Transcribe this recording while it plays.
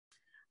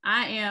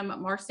I am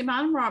Marci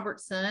Bynum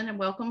Robertson, and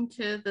welcome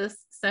to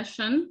this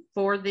session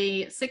for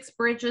the Six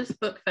Bridges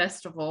Book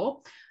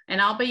Festival.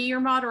 And I'll be your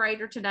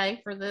moderator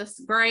today for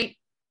this great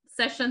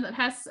session that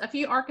has a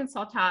few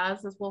Arkansas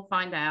ties, as we'll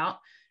find out.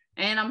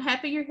 And I'm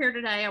happy you're here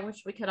today. I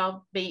wish we could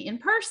all be in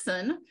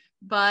person,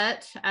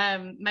 but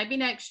maybe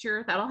next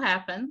year that'll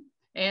happen.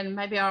 And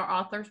maybe our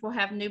authors will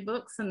have new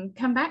books and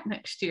come back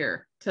next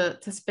year to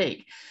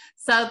speak.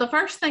 So the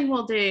first thing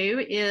we'll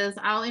do is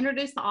I'll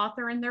introduce the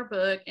author and their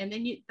book, and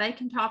then they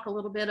can talk a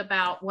little bit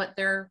about what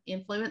their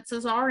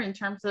influences are in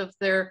terms of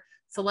their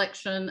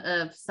selection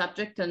of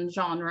subject and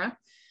genre.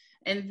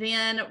 And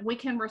then we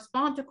can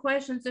respond to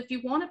questions. If you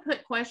want to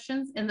put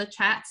questions in the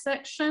chat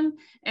section,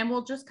 and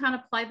we'll just kind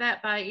of play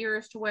that by ear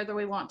as to whether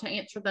we want to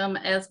answer them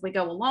as we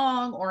go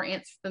along or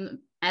answer them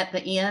at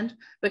the end,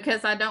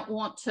 because I don't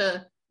want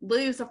to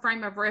lose a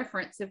frame of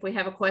reference if we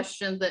have a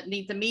question that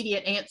needs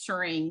immediate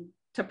answering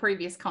to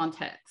previous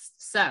context.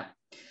 So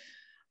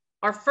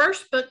our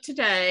first book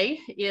today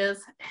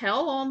is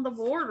Hell on the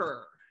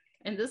Border.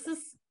 And this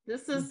is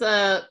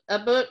a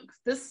book,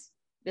 this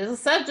is a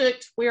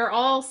subject we are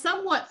all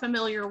somewhat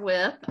familiar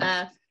with,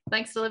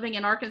 thanks to living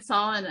in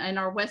Arkansas and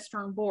our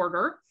western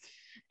border.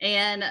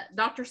 And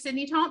Dr.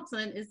 Sidney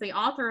Thompson is the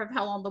author of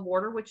Hell on the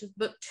Border, which is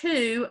book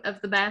 2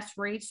 of the Bass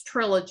Reeves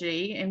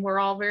trilogy. And we're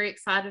all very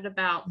excited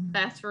about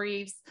Bass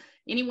Reeves.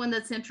 Anyone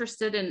that's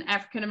interested in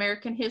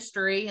African-American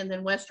history and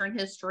then Western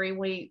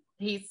history,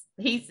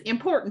 he's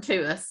important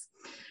to us.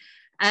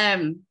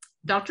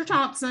 Dr.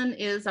 Thompson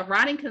is a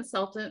writing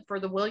consultant for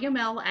the William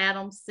L.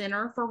 Adams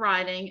Center for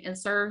Writing and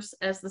serves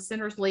as the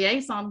center's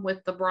liaison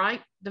with the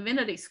Bright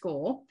Divinity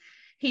School.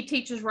 He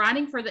teaches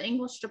writing for the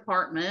English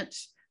department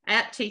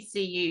at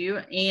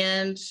TCU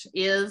and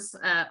is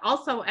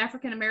also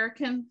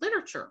African-American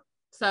literature.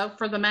 So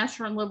for the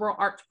Master in Liberal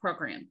Arts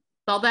program. Is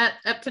all that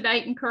up to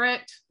date and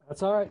correct?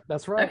 That's all right.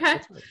 That's right. Okay.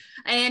 That's right.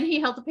 And he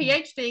held a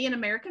PhD in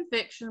American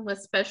fiction with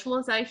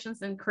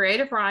specializations in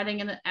creative writing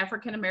and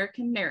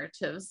African-American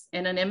narratives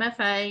and an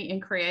MFA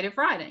in creative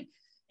writing.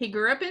 He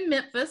grew up in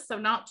Memphis, so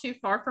not too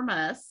far from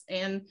us.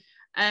 And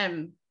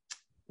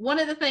one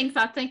of the things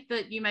I think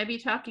that you may be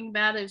talking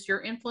about is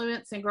your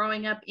influence in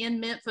growing up in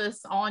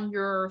Memphis on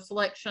your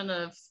selection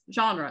of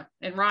genre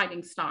and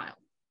writing style.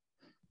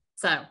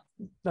 So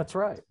that's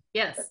right.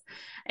 Yes.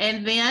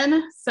 And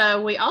then,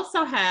 so we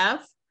also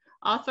have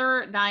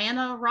author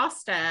Dianna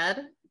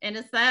Rostad. And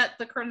is that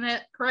the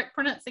correct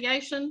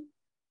pronunciation?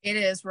 It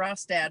is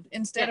Rostad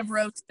instead of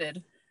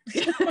roasted.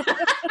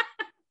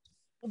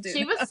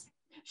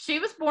 She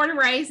was born and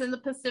raised in the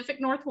Pacific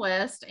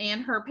Northwest,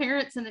 and her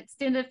parents and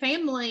extended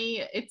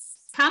family,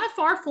 it's kind of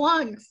far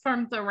flung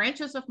from the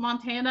ranches of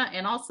Montana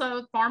and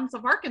also farms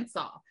of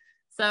Arkansas.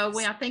 So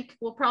I think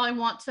we'll probably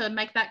want to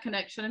make that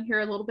connection and hear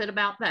a little bit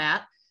about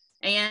that.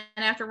 And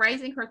after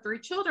raising her 3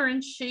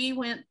 children, she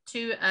went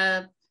to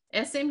a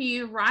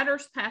SMU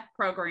Writers Path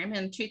program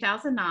in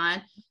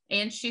 2009,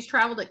 and she's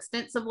traveled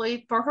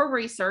extensively for her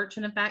research.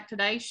 And in fact,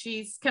 today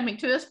she's coming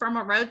to us from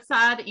a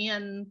roadside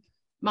in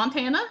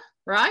Montana,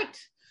 right?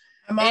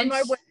 I'm on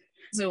my way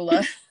to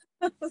Missoula.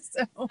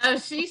 So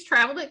she's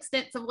traveled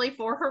extensively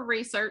for her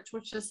research,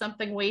 which is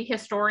something we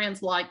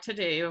historians like to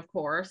do, of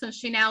course. And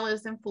she now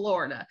lives in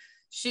Florida.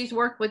 She's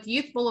worked with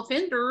youthful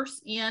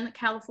offenders in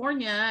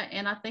California,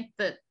 and I think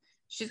that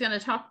she's going to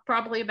talk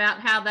probably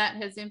about how that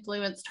has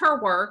influenced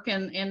her work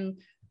and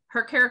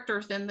her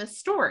characters in this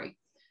story.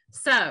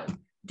 So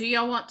do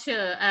y'all want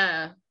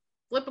to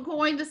flip a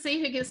coin to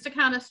see who gets to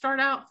kind of start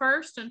out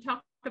first and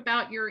talk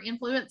about your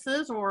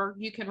influences, or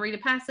you can read a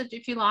passage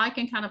if you like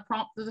and kind of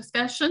prompt the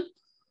discussion?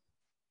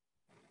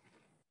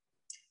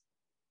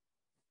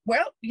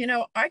 Well,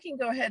 I can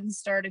go ahead and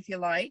start if you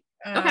like.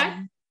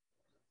 Okay.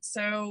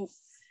 So,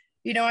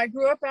 I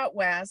grew up out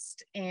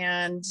west,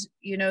 and,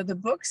 the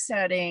book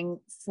setting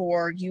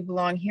for You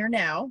Belong Here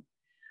Now,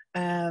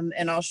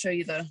 and I'll show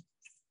you the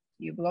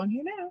You Belong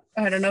Here Now.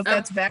 I don't know if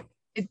that's back.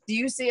 Do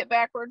you see it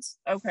backwards?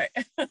 Okay.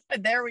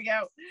 There we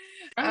go.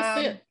 I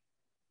see it.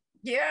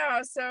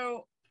 Yeah.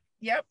 So,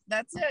 yep,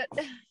 that's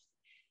it.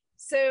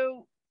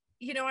 So,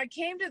 I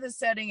came to the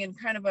setting in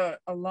kind of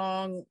a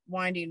long,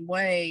 winding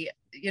way.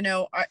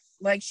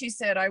 Like she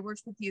said, I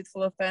worked with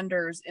youthful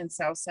offenders in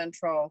South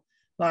Central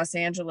Los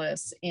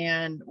Angeles.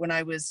 And when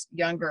I was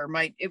younger,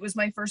 it was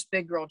my first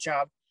big girl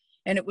job.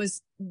 And it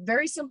was,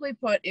 very simply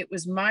put, it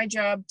was my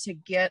job to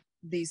get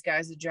these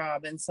guys a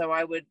job. And so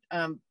I would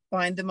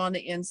find them on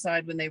the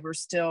inside when they were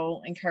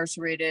still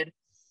incarcerated.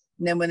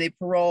 And then when they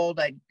paroled,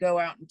 I'd go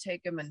out and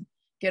take them and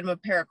get them a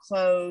pair of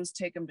clothes,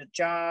 take them to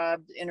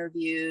job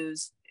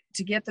interviews,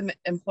 to get them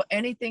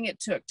anything it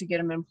took to get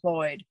them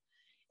employed.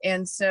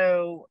 And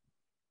so,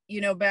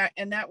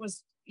 and that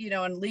was,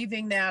 and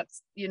leaving that,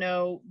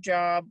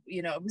 job,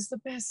 it was the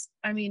best.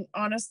 I mean,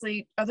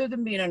 honestly, other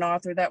than being an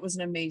author, that was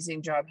an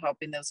amazing job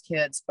helping those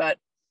kids. But,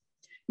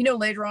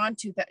 later on,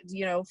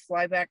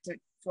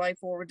 fly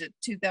forward to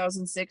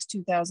 2006,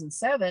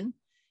 2007,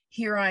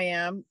 here I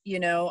am,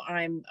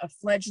 I'm a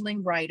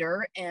fledgling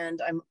writer,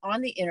 and I'm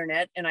on the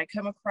internet, and I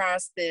come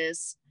across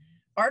this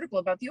article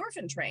about the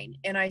orphan train,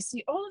 and I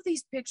see all of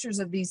these pictures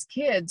of these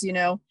kids, you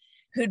know,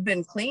 who'd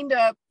been cleaned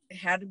up,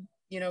 had,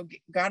 you know,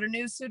 got a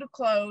new suit of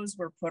clothes,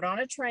 were put on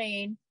a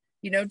train,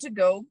 you know, to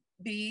go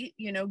be,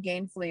 you know,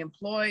 gainfully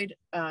employed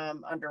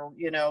under,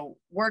 you know,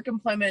 work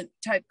employment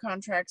type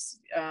contracts,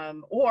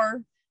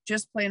 or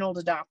just plain old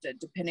adopted,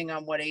 depending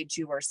on what age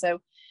you were.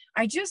 So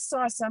I just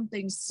saw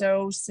something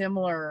so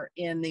similar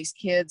in these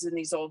kids in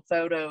these old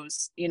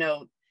photos, you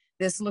know,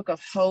 this look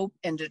of hope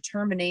and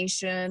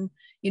determination.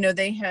 You know,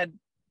 they had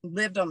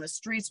lived on the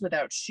streets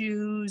without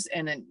shoes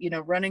and, you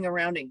know, running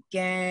around in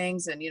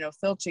gangs and, you know,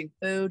 filching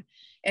food.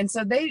 And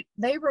so they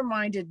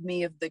reminded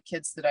me of the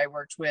kids that I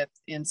worked with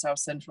in South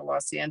Central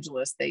Los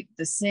Angeles.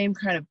 The same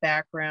kind of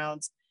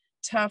backgrounds,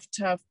 tough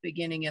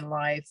beginning in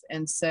life.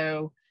 And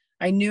so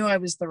I knew I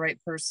was the right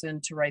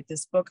person to write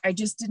this book. I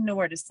just didn't know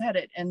where to set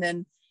it. And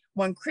then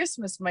one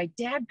Christmas, my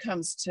dad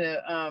comes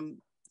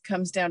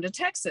down to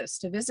Texas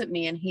to visit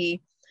me, and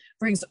he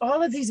brings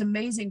all of these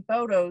amazing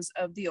photos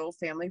of the old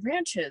family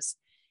ranches.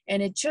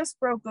 And it just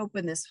broke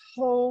open this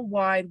whole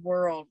wide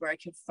world where I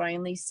could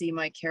finally see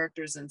my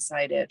characters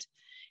inside it.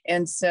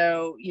 And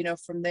so, you know,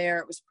 from there,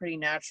 it was pretty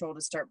natural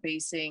to start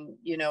basing,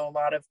 you know, a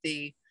lot of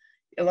the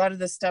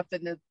stuff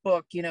in the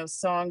book, you know,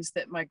 songs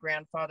that my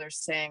grandfather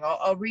sang.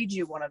 I'll read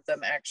you one of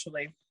them,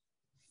 actually.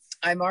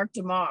 I marked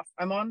them off.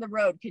 I'm on the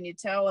road. Can you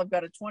tell? I've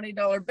got a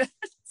 $20 bet.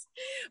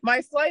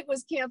 My flight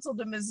was canceled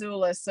to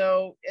Missoula,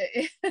 so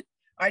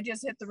I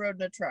just hit the road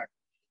in a truck.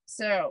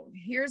 So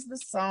here's the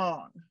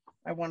song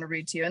I want to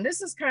read to you. And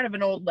this is kind of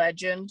an old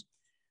legend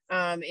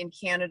in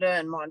Canada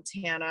and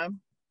Montana.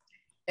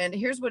 And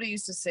here's what he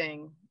used to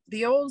sing.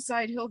 The old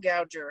side hill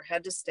gouger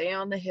had to stay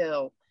on the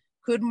hill,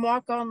 couldn't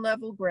walk on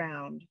level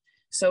ground.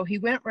 So he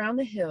went round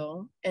the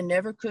hill and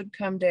never could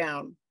come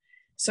down.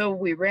 So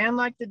we ran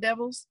like the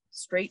devils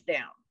straight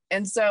down.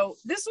 And so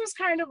this was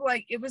kind of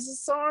like, it was a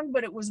song,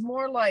 but it was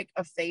more like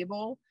a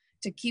fable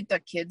to keep the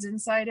kids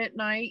inside at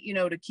night, you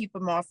know, to keep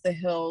them off the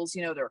hills.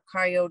 You know, there are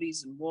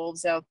coyotes and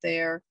wolves out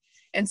there.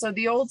 And so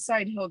the old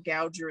side hill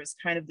gouger is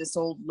kind of this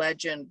old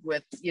legend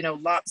with, you know,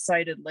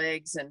 lopsided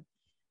legs. And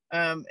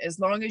as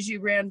long as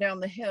you ran down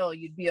the hill,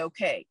 you'd be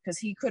okay, because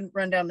he couldn't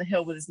run down the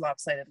hill with his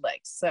lopsided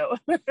legs. So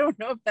I don't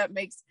know if that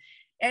makes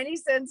any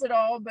sense at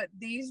all, but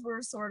these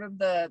were sort of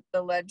the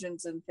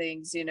legends and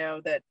things, you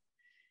know, that,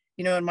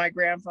 you know, in my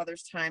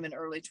grandfather's time in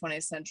early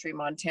 20th century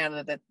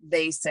Montana that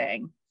they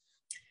sang.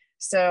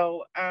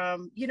 So,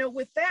 you know,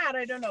 with that,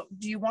 I don't know,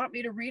 do you want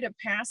me to read a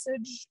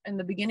passage in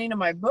the beginning of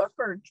my book,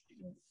 or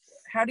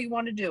how do you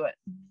want to do it?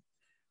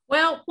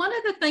 Well, one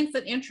of the things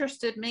that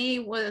interested me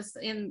was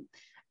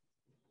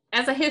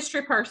as a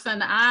history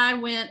person, I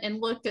went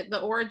and looked at the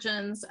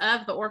origins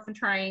of the orphan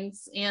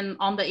trains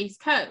on the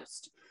East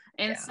Coast.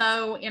 And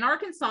so in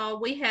Arkansas,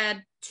 we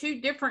had two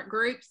different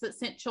groups that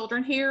sent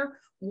children here.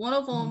 One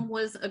of them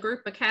was a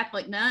group of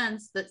Catholic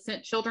nuns that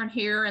sent children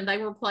here, and they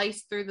were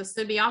placed through the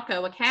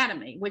Subiaco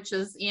Academy, which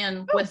is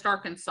in West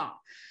Arkansas.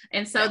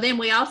 And so then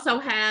we also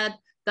had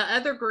the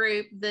other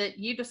group that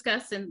you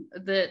discussed and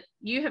that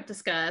you have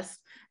discussed.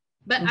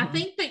 But I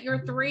think that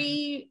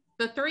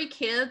the three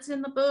kids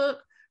in the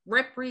book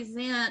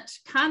represent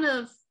kind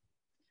of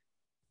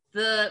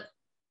the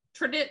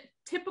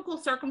typical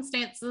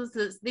circumstances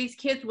that these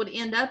kids would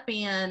end up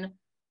in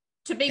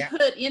to be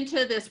put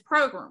into this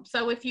program.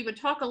 So if you would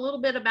talk a little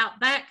bit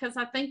about that, because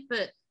I think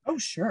that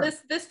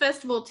this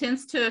festival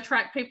tends to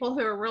attract people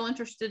who are real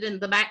interested in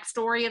the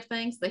backstory of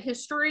things, the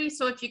history.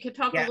 So if you could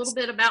talk a little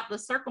bit about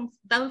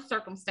those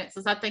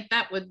circumstances, I think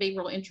that would be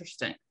real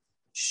interesting.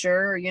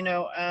 Sure. You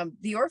know,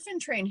 the orphan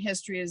train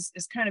history is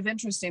kind of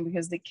interesting,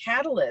 because the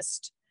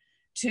catalyst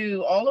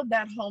to all of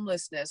that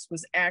homelessness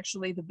was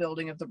actually the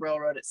building of the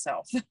railroad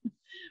itself.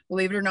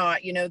 Believe it or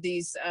not, you know,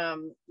 these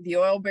the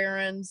oil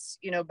barons,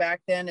 you know,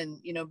 back then in,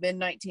 you know, mid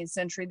 19th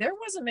century, there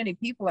wasn't many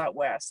people out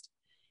west,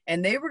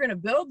 and they were going to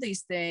build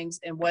these things,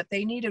 and what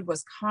they needed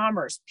was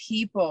commerce,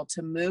 people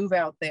to move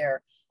out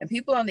there. And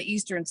people on the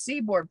eastern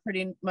seaboard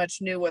pretty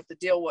much knew what the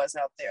deal was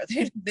out there.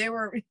 They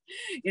were,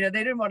 you know,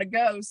 they didn't want to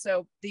go.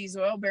 So these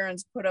oil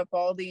barons put up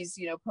all these,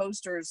 you know,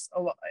 posters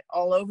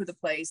all over the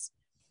place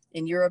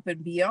in Europe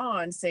and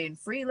beyond, saying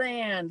free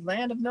land,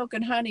 land of milk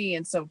and honey.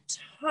 And so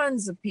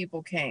tons of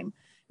people came,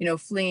 you know,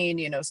 fleeing,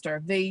 you know,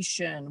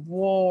 starvation,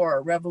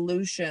 war,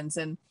 revolutions.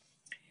 And,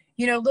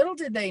 you know, little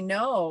did they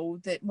know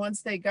that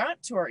once they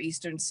got to our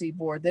eastern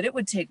seaboard, that it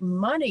would take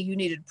money. You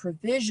needed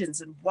provisions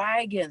and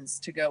wagons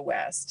to go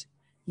west.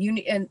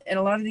 And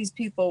a lot of these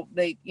people,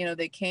 they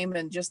came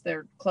in just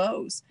their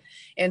clothes.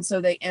 And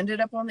so they ended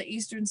up on the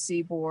eastern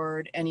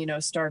seaboard, and, you know,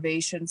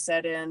 starvation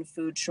set in,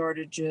 food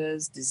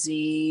shortages,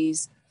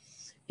 disease,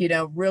 you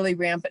know, really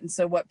rampant. And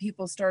so what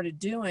people started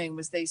doing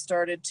was they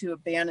started to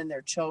abandon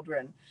their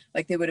children.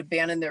 Like they would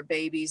abandon their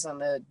babies on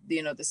the,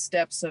 you know, the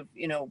steps of,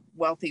 you know,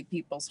 wealthy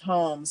people's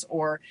homes,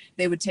 or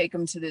they would take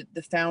them to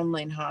the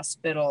foundling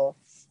hospital.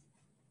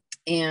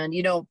 And,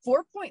 you know,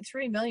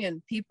 4.3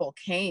 million people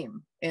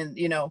came in,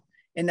 you know,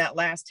 in that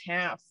last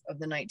half of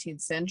the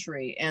 19th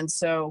century. And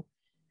so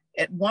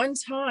At one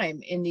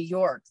time in New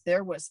York,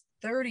 there was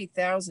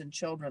 30,000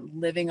 children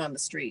living on the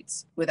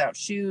streets without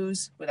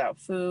shoes, without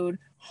food,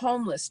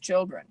 homeless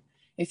children.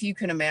 If you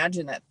can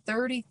imagine that,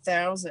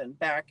 30,000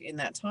 back in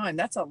that time,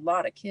 that's a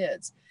lot of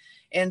kids.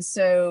 And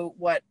so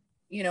what,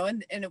 you know,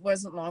 and it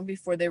wasn't long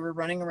before they were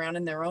running around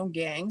in their own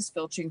gangs,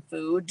 filching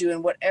food,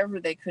 doing whatever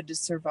they could to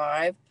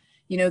survive.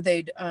 You know,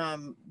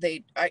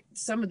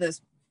 some of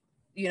this,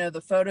 you know,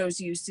 the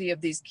photos you see of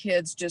these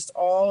kids just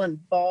all in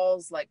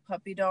balls like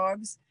puppy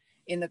dogs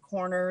in the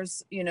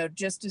corners, you know,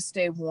 just to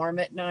stay warm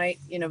at night,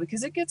 you know,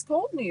 because it gets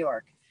cold in New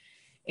York.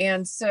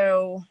 And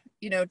so,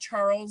 you know,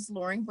 Charles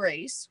Loring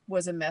Brace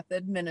was a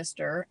Methodist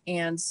minister.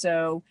 And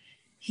so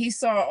he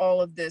saw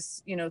all of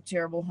this, you know,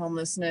 terrible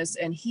homelessness,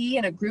 and he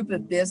and a group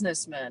of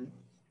businessmen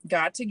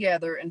got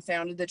together and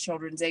founded the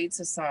Children's Aid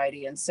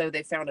Society. And so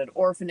they founded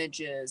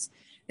orphanages.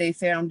 They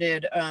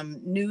founded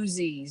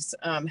newsies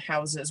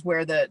houses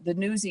where the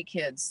newsy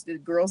kids, the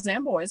girls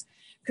and boys,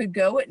 could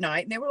go at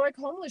night. And they were like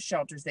homeless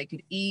shelters. They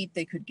could eat,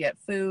 they could get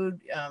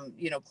food,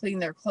 you know, clean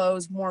their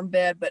clothes, warm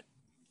bed. But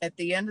at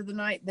the end of the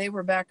night, they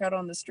were back out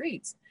on the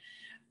streets.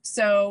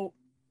 So,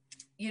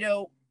 you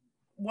know,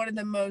 one of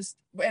the most,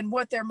 and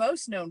what they're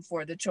most known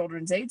for, the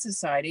Children's Aid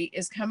Society,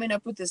 is coming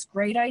up with this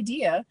great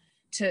idea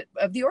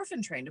of the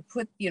orphan train, to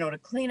put, you know, to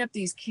clean up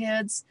these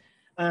kids,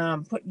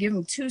 give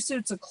them 2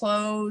 suits of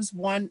clothes,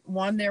 one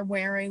they're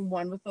wearing,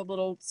 one with a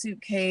little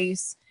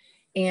suitcase,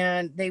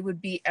 and they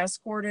would be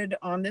escorted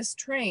on this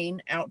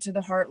train out to the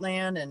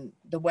heartland and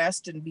the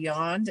West and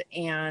beyond.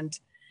 And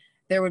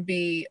there would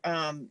be,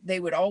 they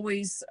would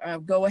always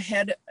go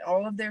ahead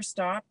all of their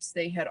stops.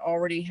 They had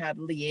already had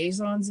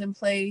liaisons in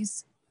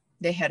place.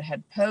 They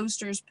had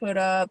posters put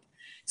up.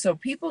 So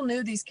people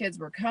knew these kids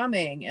were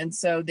coming. And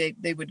so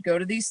they would go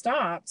to these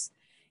stops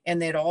and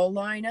they'd all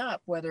line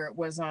up, whether it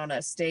was on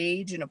a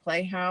stage in a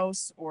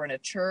playhouse or in a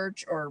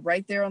church or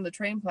right there on the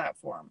train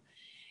platform.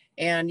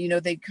 And, you know,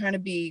 they'd kind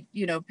of be,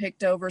 you know,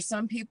 picked over.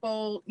 Some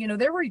people, you know,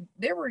 there were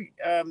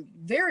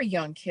very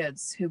young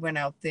kids who went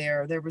out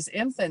there. There was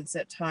infants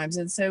at times.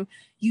 And so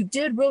you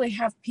did really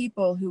have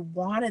people who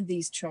wanted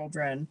these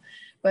children.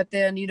 But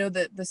then, you know,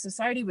 the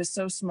society was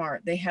so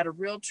smart. They had a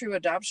real true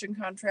adoption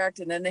contract,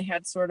 and then they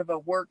had sort of a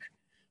work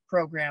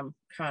program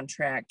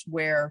contract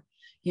where,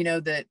 you know,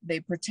 that they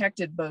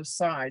protected both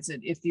sides.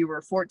 And if you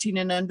were 14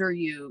 and under,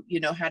 you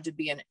know, had to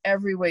be in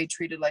every way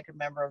treated like a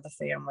member of the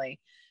family.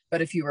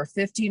 But if you were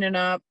 15 and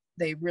up,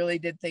 they really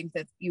did think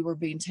that you were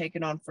being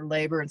taken on for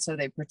labor. And so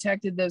they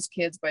protected those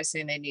kids by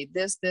saying they need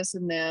this, this,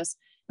 and this.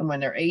 And when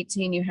they're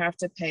 18, you have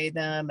to pay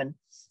them.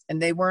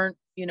 And they weren't,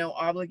 you know,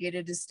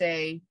 obligated to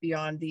stay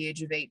beyond the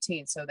age of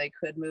 18, so they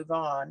could move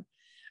on.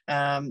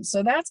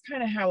 So that's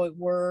kind of how it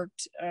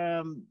worked,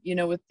 you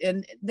know,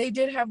 and they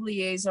did have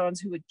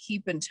liaisons who would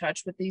keep in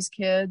touch with these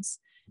kids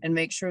and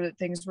make sure that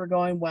things were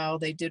going well.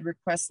 They did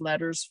request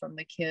letters from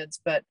the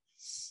kids, but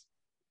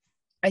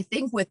I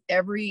think with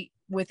any,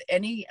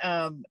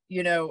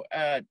 you know,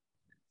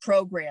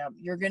 program,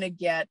 you're going to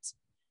get,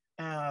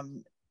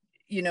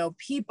 you know,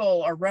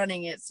 people are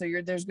running it. So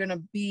there's going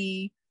to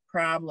be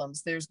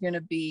problems. There's going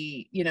to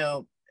be, you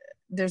know,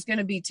 there's going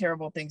to be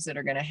terrible things that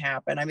are going to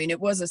happen. I mean, it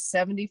was a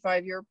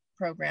 75-year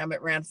program.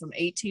 It ran from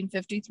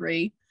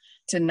 1853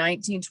 to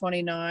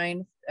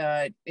 1929.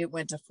 It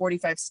went to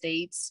 45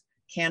 states,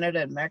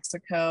 Canada and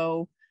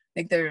Mexico. I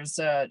think there's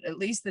at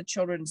least the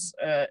Children's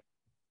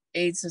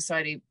Aid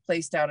Society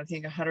placed out, I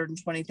think,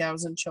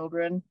 120,000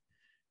 children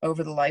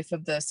over the life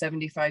of the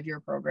 75-year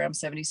program,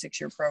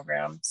 76-year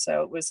program.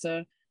 So it was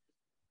a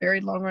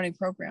very long-running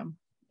program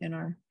in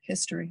our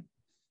history.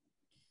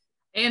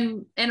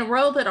 And a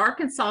role that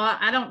Arkansas,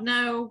 I don't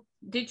know,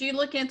 did you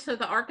look into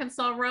the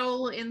Arkansas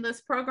role in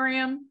this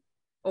program?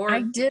 Or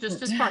I didn't.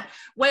 Just as part?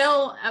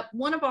 Well,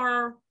 one of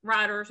our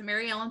writers,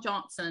 Mary Ellen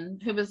Johnson,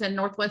 who was in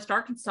Northwest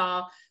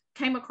Arkansas,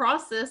 came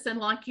across this, and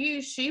like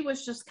you, she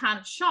was just kind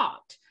of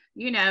shocked,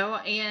 you know.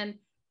 And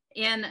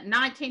in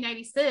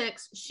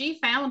 1986, she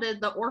founded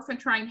the Orphan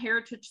Train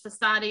Heritage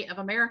Society of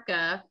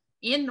America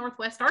in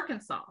Northwest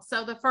Arkansas.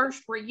 So the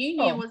first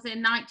reunion was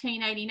in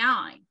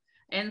 1989.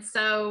 And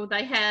so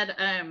they had,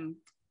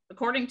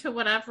 according to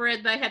what I've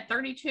read, they had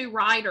 32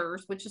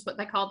 riders, which is what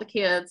they called the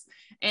kids.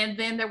 And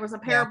then there was a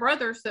pair of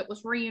brothers that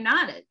was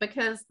reunited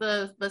because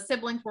the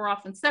siblings were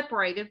often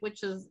separated,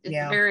 which is a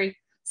very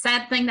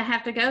sad thing to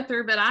have to go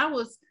through. But I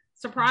was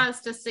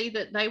surprised to see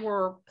that they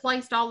were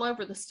placed all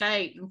over the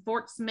state, in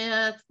Fort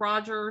Smith,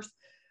 Rogers,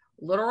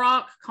 Little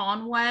Rock,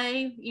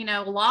 Conway, you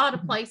know, a lot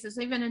of places,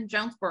 even in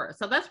Jonesboro.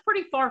 So that's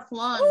pretty far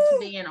flung to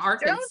be in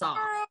Arkansas.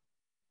 Jonesboro.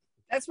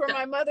 That's where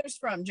my mother's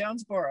from,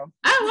 Jonesboro.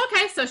 Oh,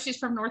 okay. So she's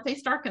from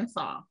Northeast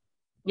Arkansas.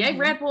 Yay,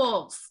 Red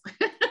Wolves.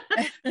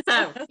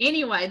 So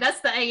anyway,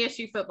 that's the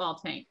ASU football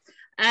team.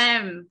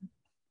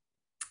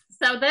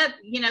 So that,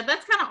 you know,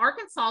 that's kind of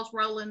Arkansas's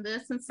role in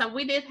this. And so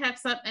we did have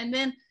some, and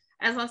then,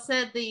 as I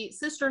said, the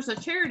Sisters of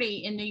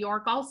Charity in New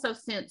York also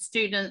sent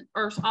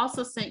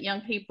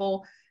young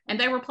people, and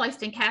they were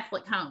placed in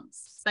Catholic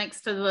homes,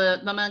 thanks to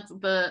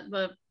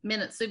the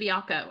men at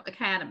Subiaco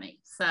Academy.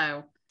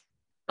 So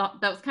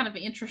that was kind of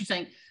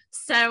interesting.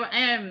 So,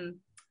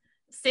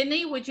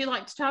 Sidney, would you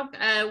like to talk?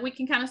 We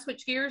can kind of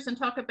switch gears and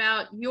talk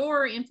about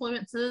your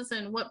influences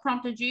and what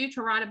prompted you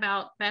to write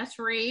about Bass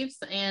Reeves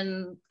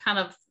and kind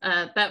of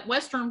that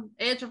western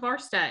edge of our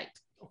state.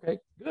 Okay,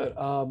 good.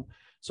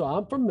 So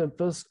I'm from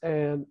Memphis,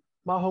 and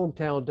my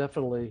hometown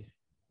definitely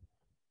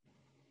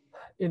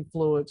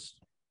influenced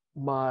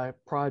my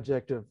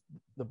project of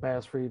the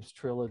Bass Reeves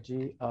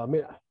trilogy. I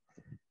mean,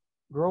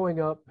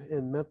 growing up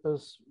in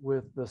Memphis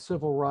with the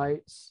civil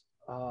rights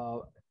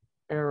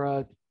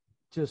era,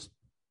 just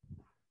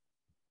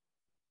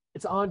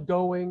it's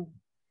ongoing.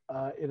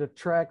 It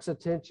attracts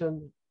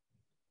attention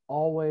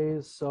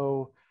always.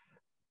 So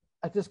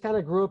I just kind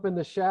of grew up in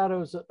the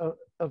shadows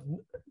of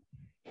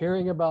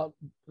hearing about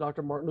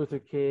Dr. Martin Luther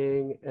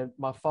King, and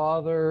my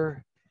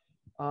father,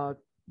 a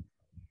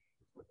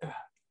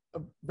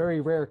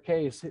very rare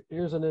case.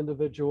 Here's an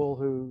individual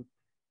who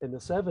in the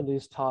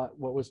 70s taught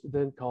what was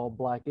then called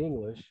Black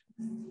English.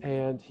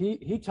 And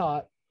he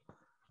taught,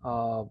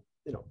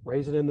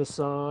 Raising in the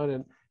Sun,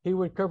 and he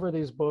would cover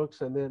these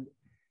books, and then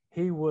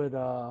he would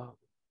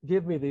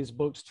give me these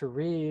books to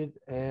read.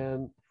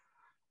 And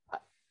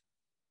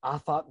I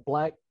thought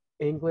Black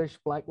English,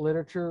 Black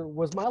literature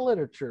was my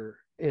literature.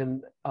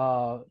 In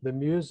the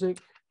music,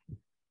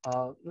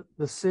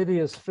 the city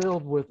is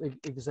filled with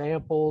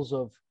examples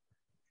of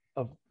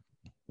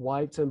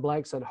whites and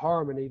blacks in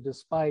harmony,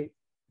 despite,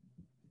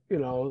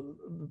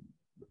 the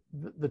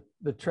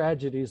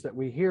tragedies that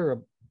we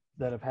hear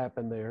that have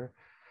happened there.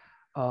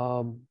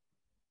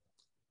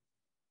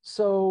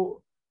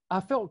 So I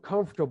felt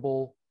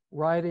comfortable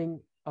writing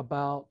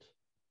about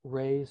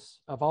race.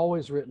 I've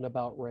always written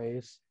about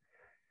race.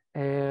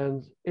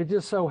 And it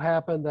just so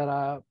happened that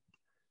I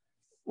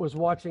was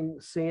watching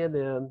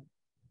CNN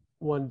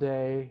one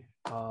day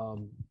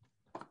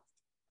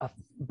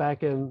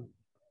back in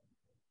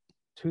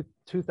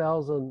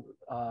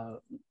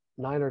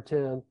 2009 or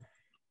 10,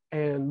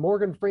 and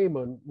Morgan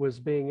Freeman was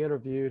being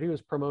interviewed. He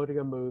was promoting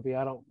a movie,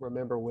 I don't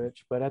remember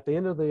which, but at the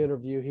end of the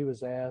interview, he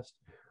was asked,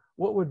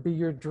 what would be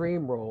your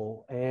dream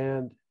role?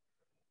 And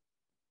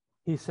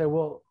he said,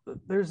 well,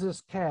 there's this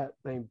cat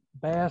named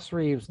Bass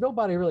Reeves.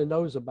 Nobody really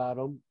knows about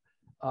him,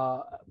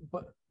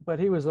 but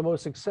he was the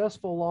most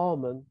successful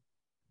lawman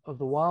of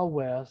the Wild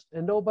West,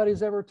 and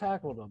nobody's ever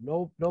tackled him.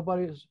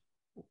 Nobody's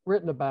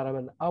written about him,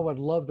 and I would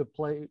love to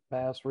play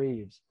Bass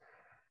Reeves.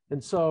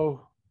 And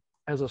so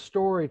as a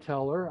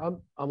storyteller,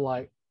 I'm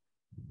like,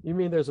 you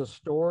mean there's a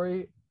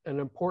story, an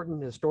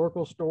important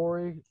historical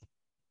story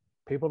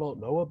people don't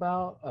know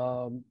about?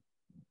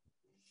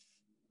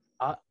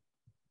 I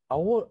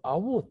want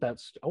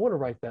to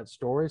write that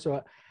story.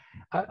 So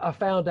I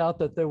found out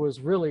that there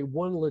was really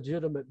one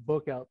legitimate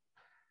book out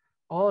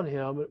on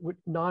him,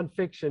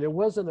 nonfiction. It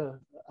wasn't a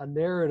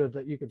narrative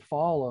that you could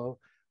follow,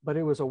 but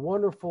it was a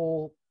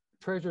wonderful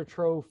treasure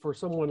trove for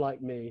someone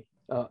like me,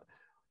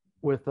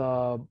 with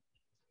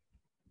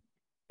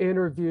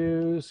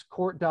interviews,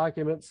 court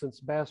documents,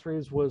 since Bass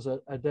Reeves was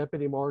a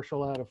deputy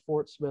marshal out of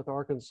Fort Smith,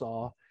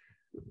 Arkansas.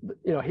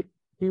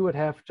 He would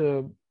have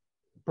to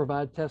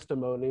provide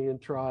testimony in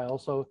trial.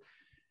 So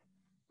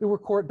there were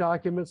court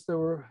documents, there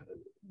were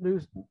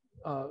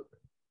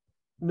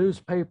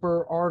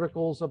newspaper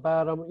articles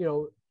about him,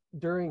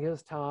 during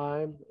his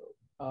time,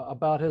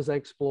 about his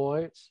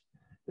exploits.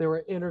 There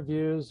were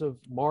interviews of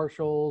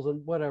marshals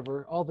and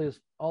whatever, all these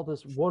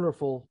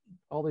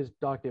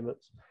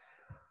documents.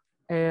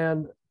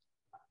 And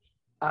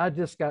I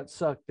just got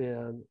sucked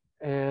in,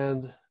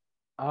 and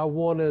I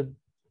wanted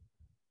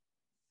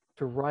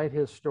to write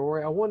his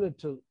story. I wanted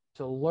to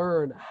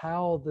learn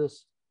how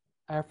this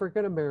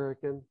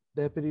African-American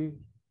deputy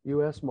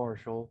U.S.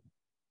 Marshal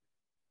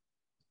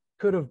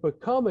could have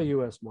become a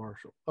U.S.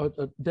 Marshal,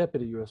 a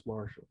deputy U.S.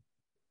 Marshal,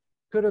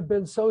 could have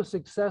been so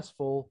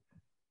successful,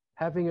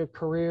 having a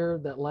career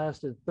that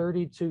lasted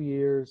 32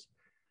 years,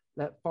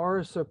 that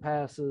far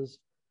surpasses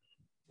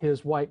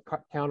his white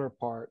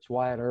counterparts,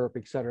 Wyatt Earp,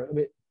 et cetera. I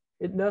mean,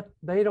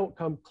 they don't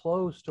come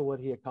close to what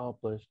he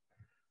accomplished,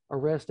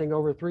 arresting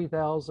over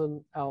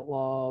 3,000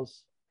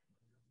 outlaws.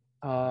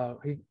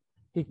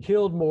 He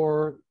killed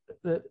more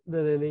than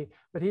any,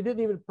 but he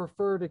didn't even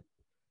prefer to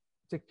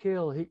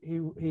kill.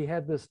 He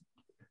had this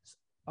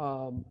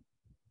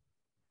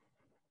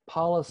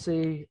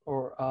policy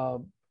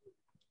or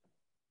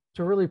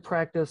to really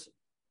practice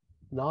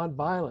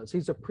nonviolence.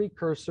 He's a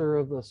precursor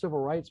of the civil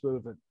rights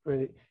movement. I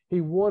mean,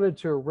 he wanted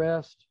to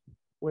arrest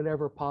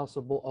whenever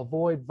possible,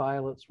 avoid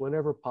violence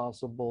whenever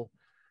possible,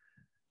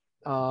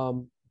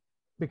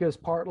 because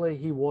partly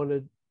he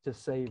wanted to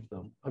save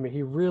them. I mean,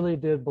 he really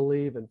did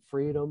believe in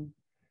freedom,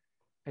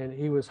 and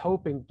he was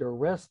hoping to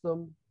arrest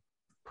them,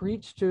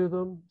 preach to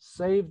them,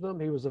 save them.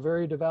 He was a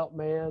very devout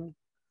man,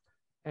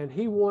 and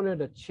he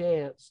wanted a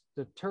chance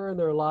to turn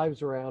their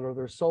lives around, or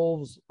their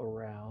souls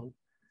around,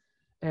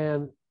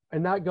 and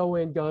not go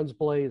in guns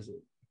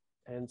blazing.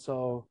 And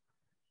so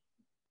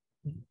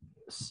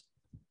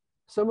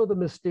some of the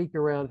mystique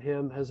around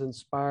him has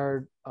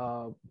inspired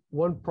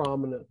one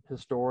prominent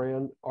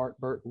historian, Art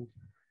Burton,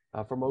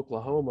 from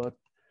Oklahoma,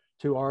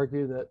 to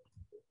argue that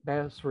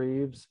Bass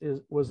Reeves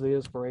was the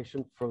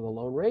inspiration for the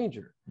Lone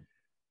Ranger.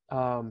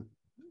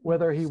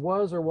 Whether he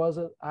was or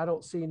wasn't, I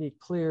don't see any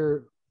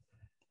clear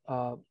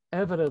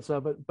evidence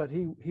of it, but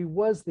he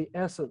was the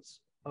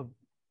essence of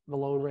the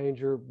Lone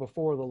Ranger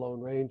before the Lone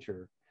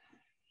Ranger.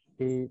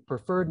 He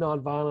preferred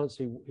nonviolence.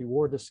 He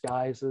wore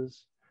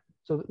disguises.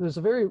 So there's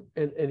a very,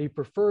 and he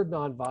preferred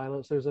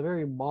nonviolence. There's a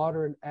very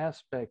modern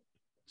aspect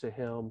to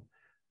him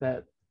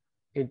that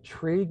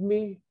intrigued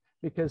me,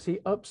 because he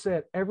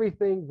upset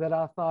everything that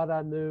I thought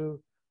I knew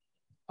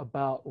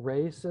about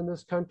race in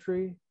this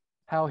country,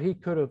 how he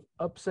could have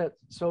upset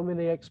so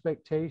many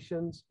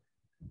expectations,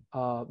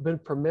 been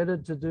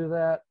permitted to do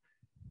that.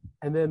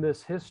 And then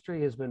this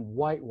history has been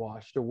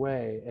whitewashed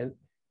away. And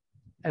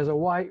as a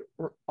white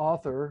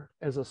author,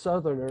 as a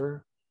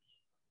Southerner,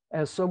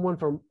 as someone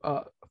from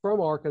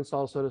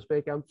Arkansas, so to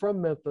speak, I'm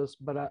from Memphis,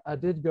 but I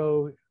did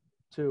go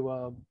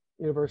to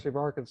University of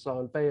Arkansas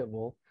in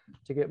Fayetteville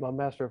to get my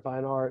Master of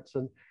Fine Arts.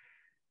 And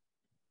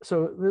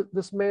so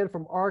this man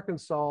from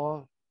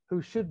Arkansas,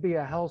 who should be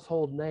a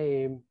household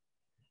name,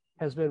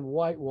 has been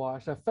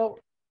whitewashed. I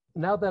felt,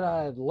 now that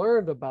I had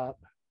learned about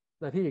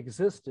that he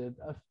existed,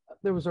 I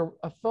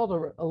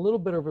felt a little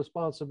bit of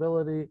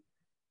responsibility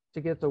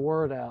to get the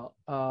word out.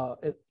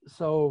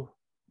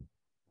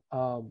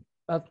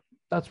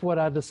 That's what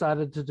I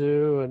decided to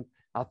do. And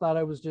I thought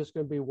it was just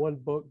going to be one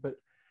book, but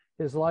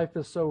his life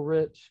is so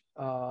rich.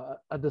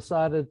 I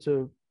decided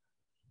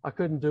I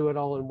couldn't do it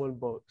all in one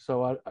book.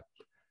 So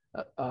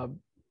I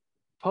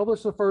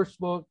published the first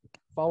book,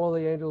 Follow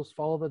the Angels,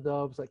 Follow the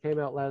Doves, that came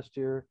out last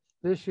year.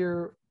 This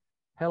year,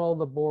 Hell on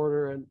the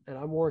Border, and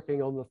I'm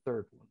working on the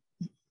third one.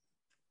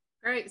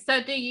 Great.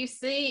 So do you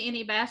see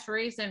any Bass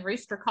Reeves in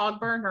Rooster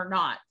Cogburn or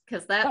not?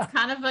 Because that's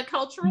kind of a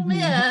cultural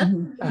myth.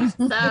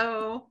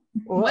 So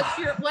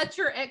what's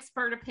your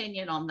expert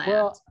opinion on that?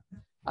 Well,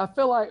 I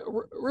feel like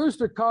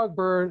Rooster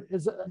Cogburn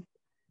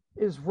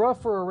is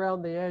rougher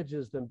around the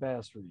edges than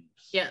Bass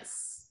Reeves.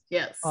 Yes.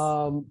 Yes.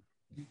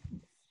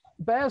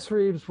 Bass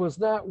Reeves was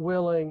not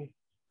willing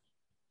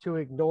to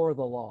ignore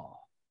the law.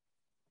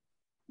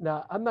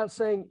 Now, I'm not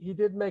saying he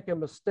did make a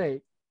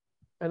mistake,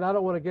 and I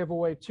don't want to give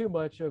away too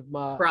much of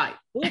my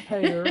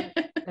cliffhanger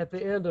at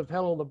the end of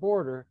Hell on the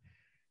Border.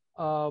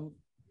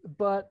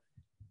 But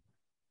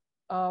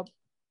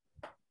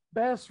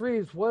Bass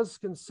Reeves was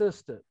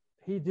consistent.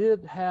 He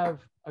did have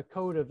a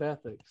code of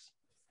ethics.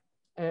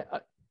 And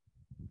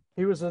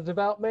he was a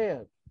devout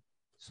man.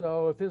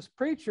 So if his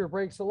preacher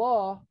breaks the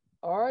law,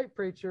 all right,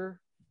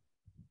 preacher.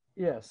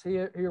 Yes, he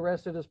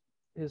arrested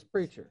his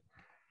preacher.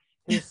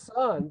 His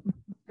son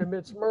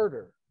commits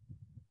murder.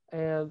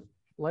 And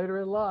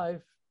later in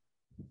life,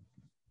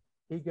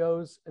 he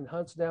goes and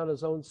hunts down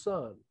his own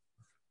son.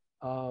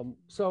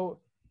 So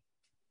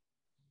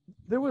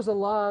there was a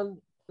line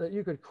that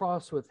you could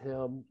cross with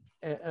him.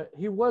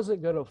 He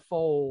wasn't going to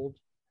fold.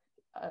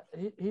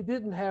 He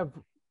didn't have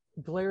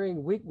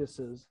glaring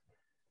weaknesses.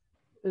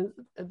 And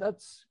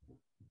that's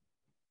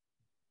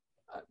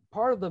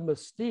part of the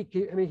mystique.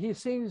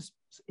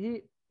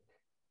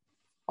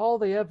 All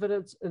the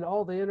evidence and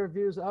all the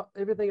interviews,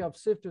 everything I've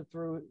sifted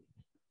through,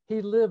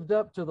 he lived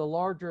up to the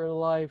larger in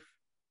life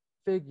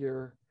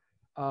figure.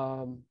 He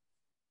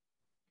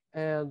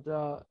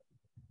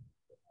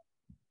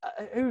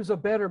was a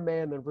better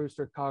man than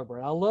Rooster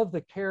Cogburn. I love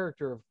the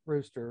character of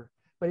Rooster,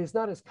 but he's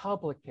not as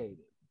complicated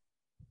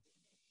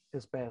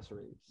as Bass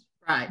Reeves.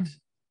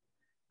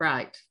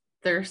 Right.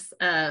 There's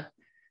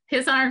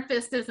his iron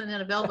fist isn't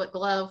in a velvet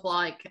glove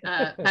like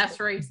Bass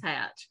Reeves'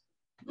 hat.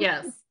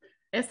 Yes.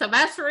 And so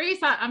Bass Reeves,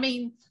 I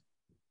mean,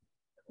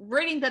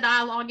 reading the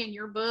dialogue in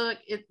your book,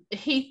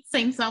 he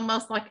seems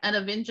almost like an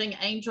avenging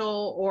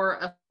angel or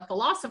a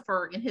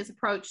philosopher in his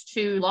approach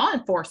to law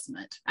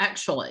enforcement,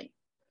 actually.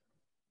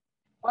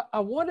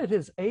 I wanted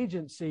his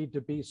agency to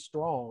be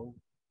strong.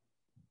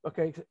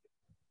 Okay,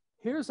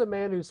 here's a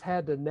man who's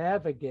had to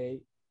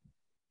navigate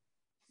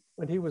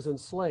when he was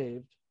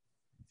enslaved.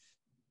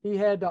 He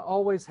had to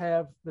always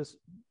have this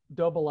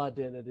double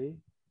identity,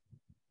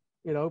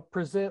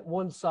 present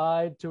one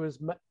side to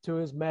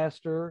his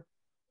master,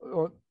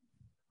 or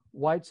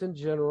whites in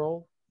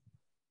general.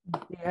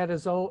 He had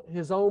his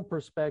own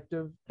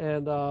perspective,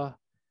 and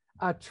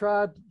I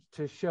tried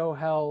to show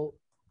how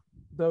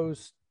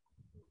there's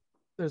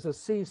a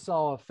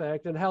seesaw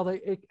effect, and how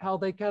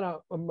they kind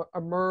of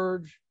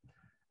emerge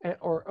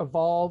or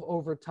evolve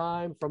over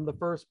time from the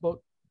first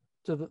book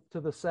to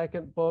the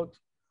second book,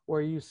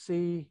 where you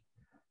see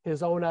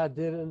his own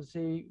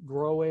identity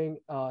growing,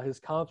 his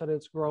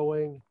confidence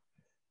growing,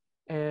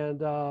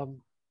 and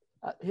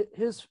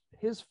his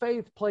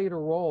faith played a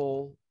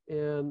role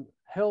in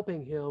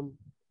helping him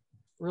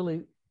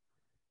really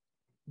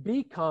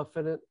be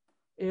confident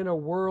in a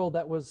world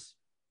that was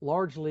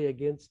largely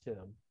against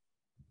him.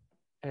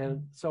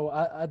 And so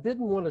I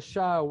didn't want to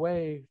shy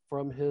away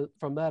from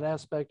that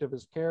aspect of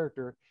his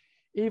character,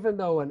 even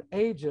though an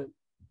agent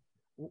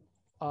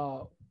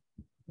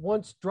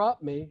once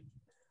dropped me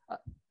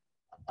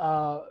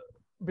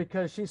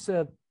because she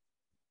said,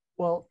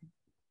 well,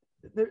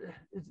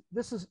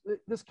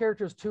 this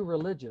character is too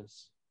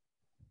religious.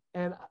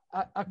 and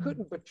I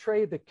couldn't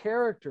betray the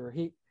character.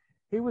 He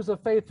was a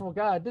faithful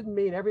guy. It didn't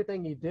mean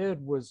everything he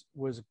did was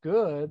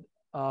good.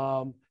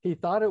 He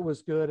thought it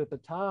was good at the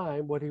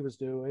time, what he was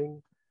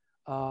doing.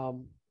 But,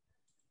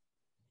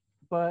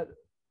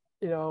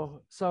 you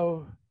know,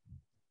 so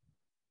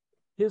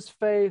his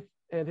faith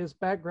and his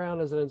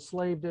background as an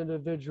enslaved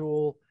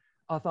individual,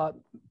 I thought,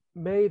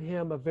 made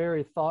him a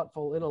very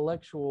thoughtful,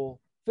 intellectual,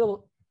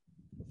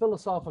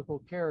 philosophical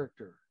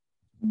character.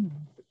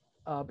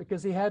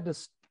 Because he had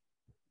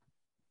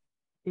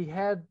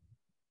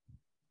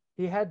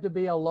to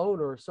be a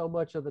loner so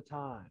much of the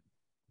time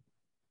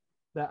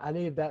that I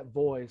needed that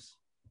voice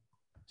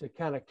to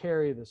kind of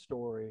carry the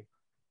story.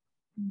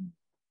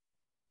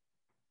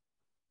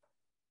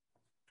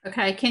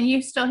 Okay, can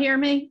you still hear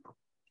me?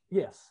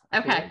 Yes.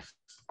 Okay.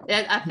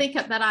 Yes. I think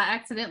that I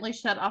accidentally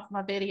shut off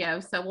my video,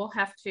 so we'll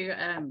have to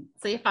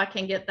see if I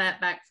can get that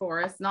back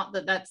for us. Not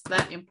that that's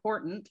that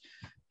important,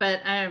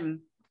 but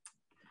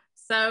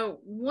so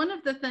one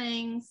of the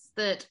things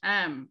that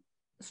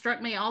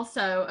struck me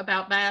also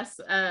about Bass,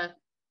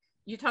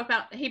 you talk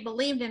about he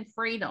believed in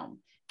freedom.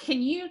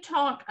 Can you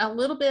talk a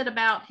little bit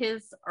about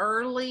his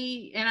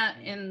early,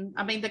 and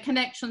I mean the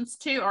connections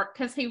too, or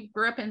because he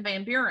grew up in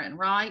Van Buren,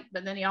 right?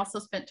 But then he also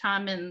spent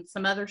time in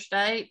some other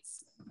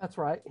states. That's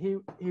right. He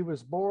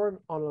was born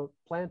on a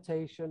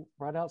plantation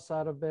right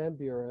outside of Van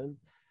Buren,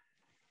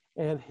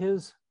 and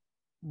his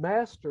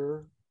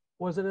master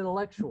was an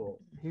intellectual.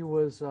 He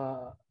was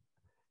a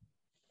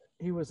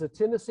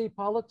Tennessee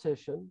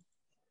politician,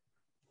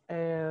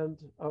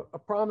 and a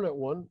prominent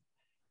one.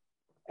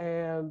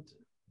 And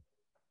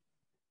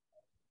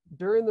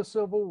during the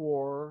Civil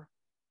War,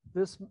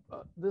 this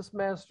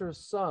master's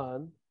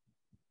son,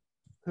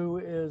 who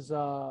is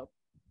a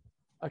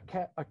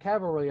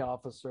cavalry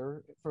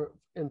officer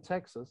in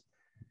Texas,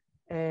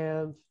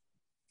 and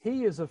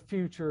he is a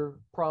future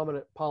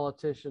prominent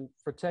politician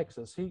for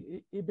Texas.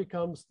 He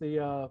becomes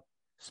the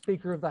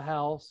Speaker of the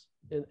House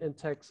in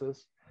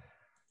Texas.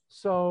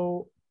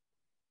 So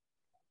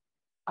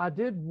I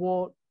did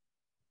want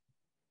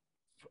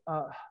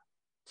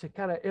to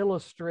kind of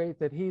illustrate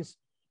that he's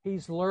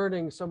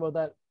learning some of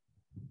that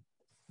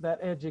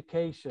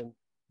education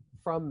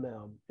from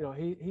them. You know,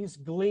 he's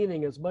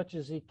gleaning as much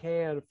as he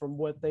can from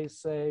what they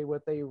say,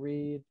 what they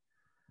read.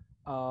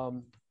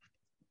 And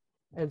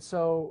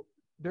so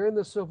during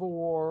the Civil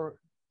War,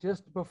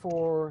 just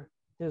before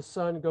his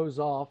son goes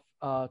off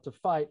to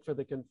fight for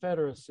the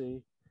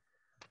Confederacy,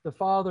 the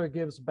father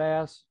gives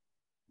Bass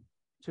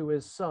to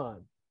his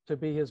son to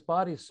be his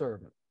body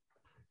servant.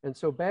 And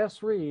so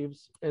Bass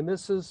Reeves, and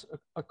this is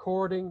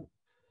according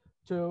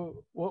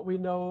to what we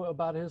know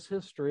about his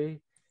history,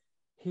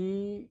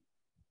 he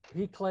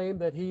claimed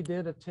that he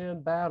did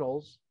attend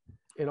battles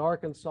in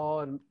Arkansas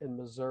and in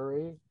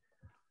Missouri.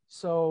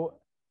 So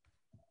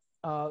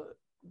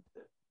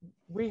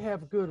we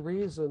have good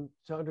reason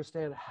to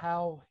understand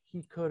how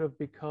he could have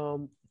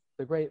become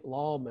the great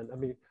lawman. I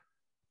mean,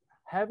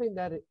 having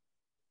that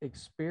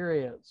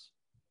experience,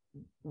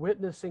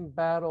 witnessing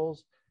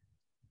battles,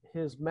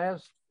 his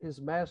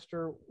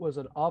master was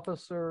an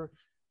officer,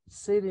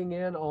 sitting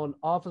in on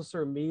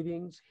officer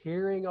meetings,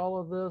 hearing all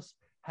of this.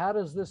 How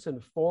does this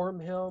inform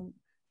him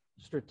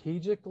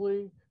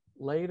strategically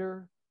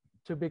later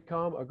to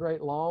become a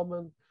great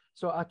lawman?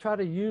 So I try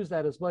to use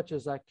that as much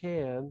as I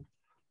can.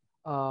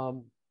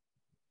 And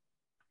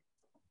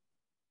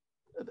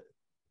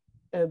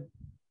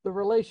the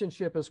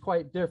relationship is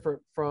quite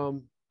different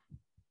from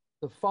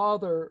the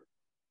father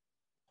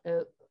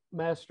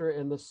master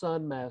and the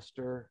son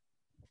master,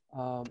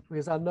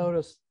 because I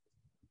noticed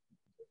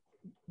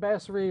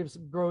Bass Reeves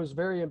grows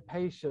very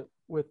impatient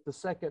with the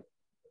second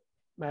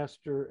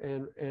master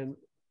and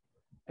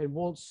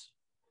wants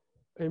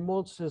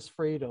his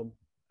freedom,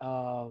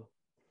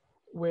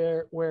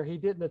 where he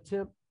didn't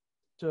attempt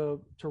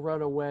to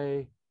run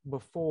away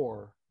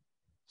before.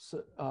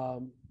 So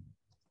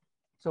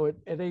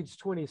at age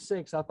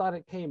 26, I thought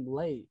it came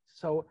late.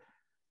 So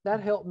that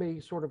helped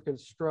me sort of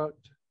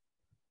construct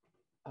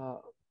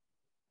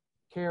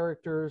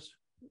characters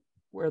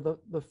where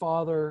the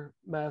father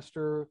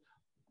master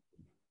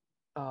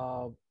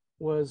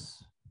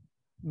was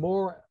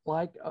more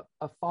like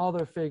a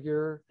father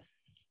figure.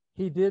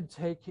 He did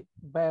take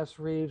Bass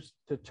Reeves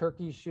to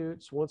turkey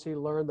shoots once he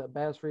learned that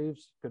Bass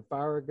Reeves could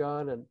fire a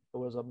gun and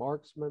was a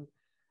marksman.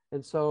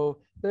 And so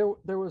there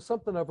was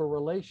something of a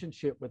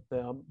relationship with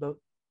them.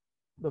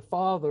 The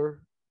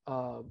father,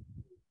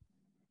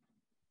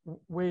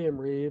 William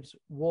Reeves,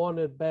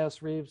 wanted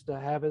Bass Reeves to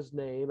have his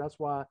name. That's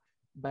why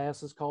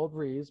Bass is called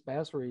Reeves,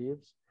 Bass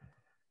Reeves.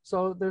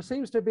 So there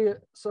seems to be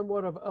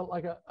somewhat of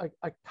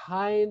a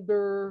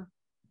kinder,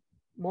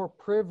 more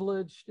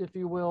privileged, if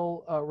you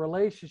will,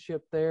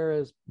 relationship there,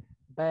 as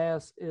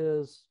Bass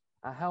is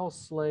a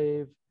house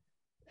slave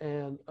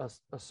and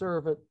a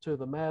servant to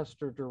the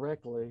master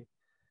directly,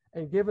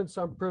 and given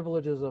some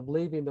privileges of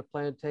leaving the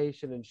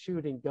plantation and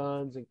shooting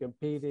guns and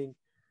competing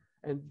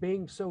and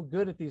being so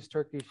good at these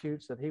turkey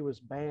shoots that he was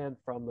banned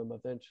from them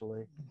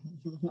eventually.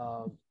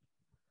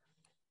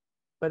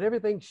 But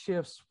everything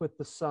shifts with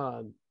the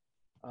son,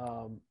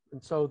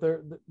 And so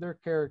their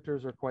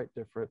characters are quite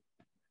different.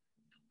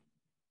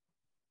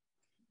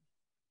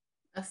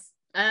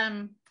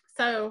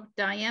 So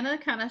Dianna,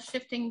 kind of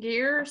shifting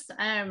gears,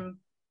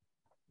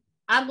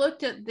 I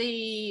looked at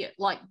the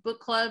book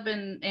club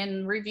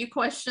and review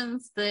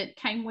questions that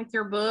came with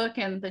your book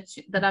and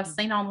that I've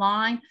seen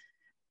online,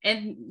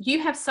 and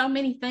you have so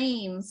many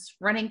themes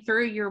running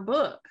through your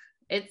book.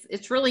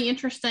 It's really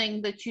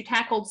interesting that you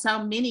tackled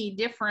so many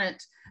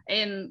different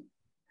and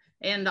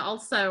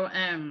also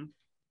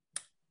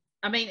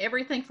I mean,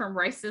 everything from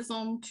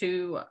racism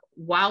to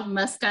wild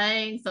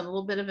Mustangs and a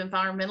little bit of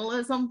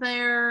environmentalism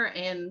there.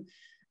 And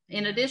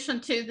in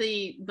addition to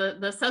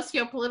the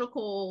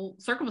socio-political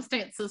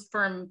circumstances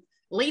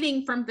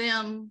leading from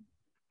them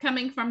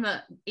coming from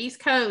the East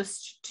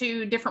Coast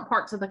to different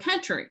parts of the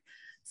country.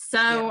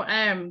 So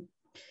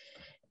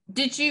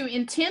did you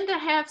intend to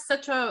have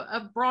such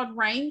a broad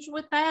range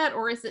with that?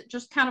 Or is it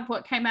just kind of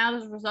what came out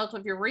as a result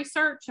of your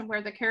research and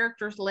where the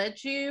characters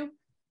led you?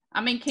 I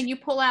mean, can you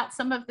pull out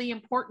some of the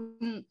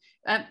important,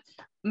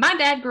 my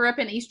dad grew up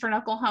in Eastern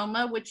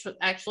Oklahoma, which was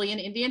actually in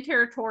Indian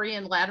Territory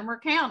in Latimer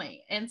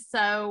County. And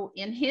so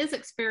in his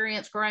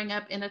experience growing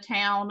up in a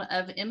town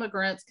of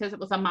immigrants, because it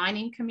was a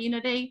mining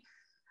community,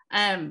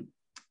 the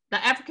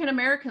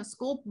African-American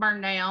school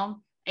burned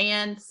down.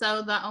 And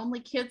so the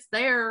only kids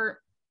there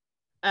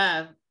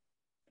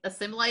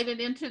assimilated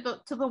into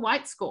the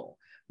white school.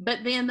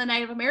 But then the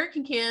Native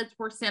American kids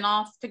were sent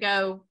off to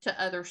go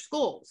to other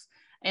schools.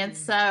 And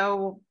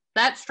so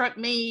that struck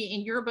me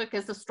in your book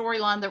as a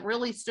storyline that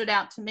really stood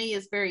out to me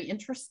as very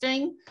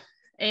interesting.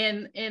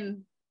 And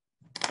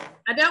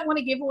I don't want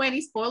to give away any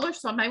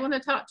spoilers, so I may want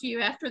to talk to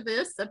you after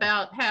this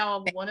about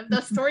how one of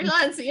those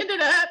storylines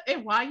ended up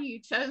and why you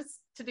chose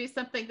to do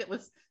something that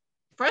was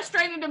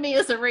frustrating to me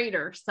as a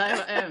reader. So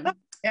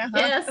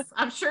yes,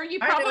 I'm sure you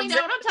probably know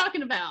what I'm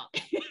talking about.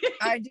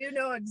 I do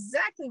know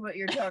exactly what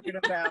you're talking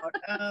about.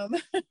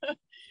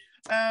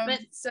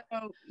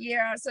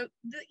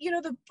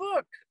 The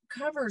book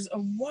covers a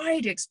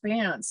wide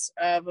expanse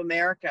of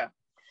America.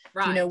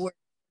 Right. You know, we're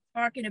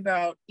talking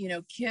about,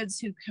 kids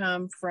who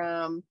come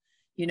from,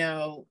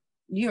 New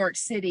York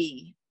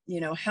City,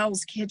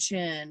 Hell's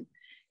Kitchen.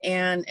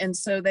 And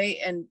so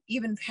and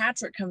even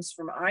Patrick comes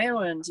from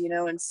Ireland,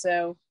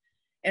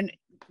 and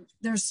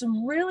there's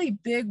some really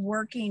big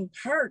working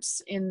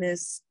parts in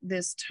this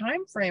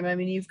time frame. I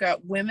mean, you've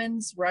got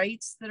women's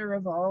rights that are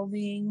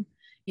evolving.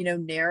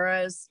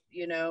 Nara's,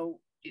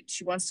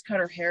 she wants to cut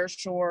her hair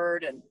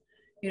short, and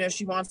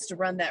she wants to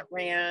run that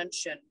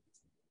ranch.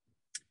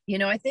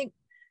 And I think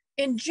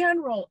in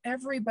general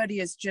everybody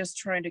is just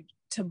trying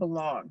to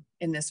belong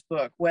in this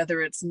book,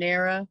 whether it's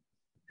Nara,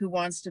 who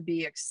wants to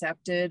be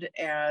accepted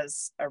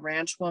as a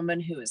ranch woman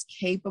who is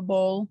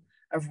capable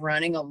of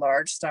running a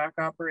large stock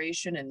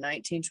operation in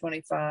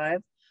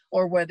 1925,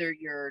 or whether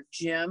you're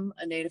Jim,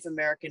 a Native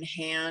American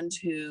hand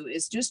who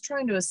is just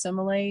trying to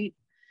assimilate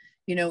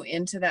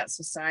into that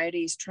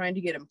society. He's trying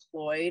to get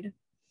employed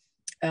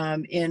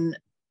in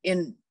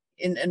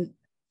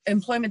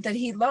employment that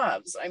he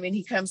loves. I mean,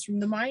 he comes from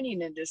the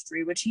mining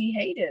industry, which he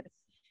hated.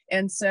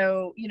 And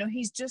so,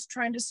 he's just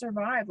trying to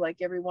survive like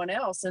everyone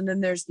else. And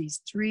then there's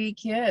these 3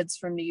 kids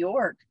from New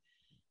York.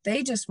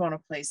 They just want a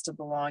place to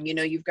belong.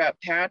 You've got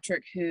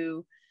Patrick,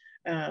 who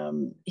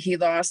he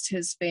lost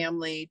his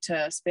family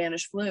to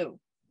Spanish flu.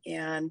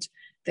 And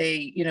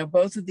they,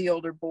 both of the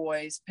older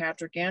boys,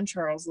 Patrick and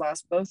Charles,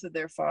 lost both of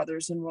their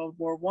fathers in World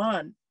War I.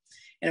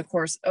 And of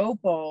course,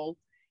 Opal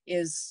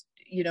is,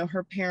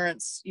 her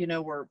parents,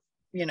 were,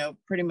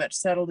 pretty much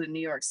settled in New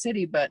York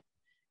City, but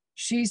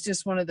she's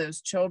just one of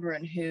those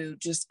children who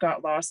just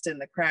got lost in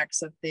the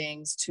cracks of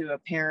things to a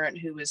parent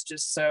who was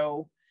just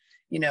so,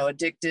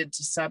 addicted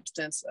to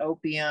substance,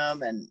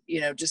 opium, and,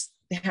 just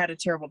had a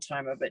terrible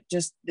time of it.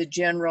 Just the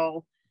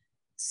general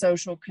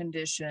social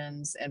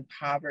conditions and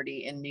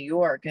poverty in New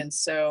York. And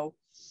so,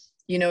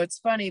 it's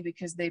funny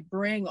because they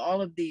bring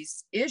all of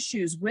these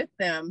issues with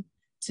them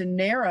to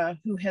Nara,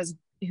 who has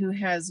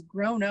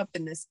grown up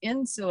in this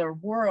insular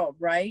world,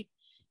 right?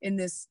 In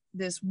this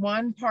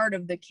one part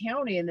of the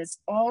county, and it's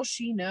all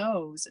she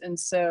knows. And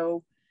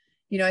so,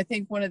 I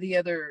think one of the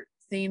other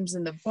themes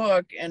in the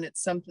book, and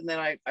it's something that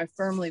I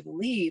firmly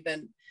believe,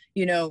 and,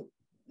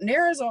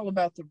 Nara's all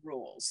about the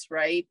rules,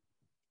 right?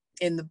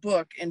 In the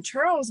book, and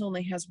Charles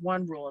only has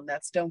one rule, and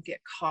that's don't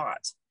get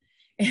caught.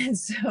 And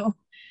so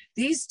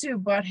these two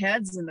butt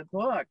heads in the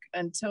book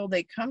until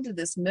they come to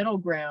this middle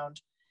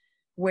ground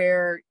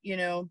where,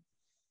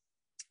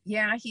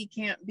 he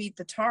can't beat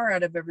the tar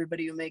out of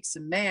everybody who makes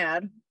him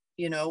mad,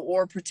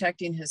 or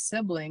protecting his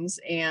siblings.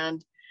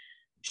 And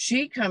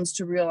she comes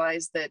to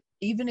realize that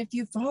even if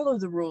you follow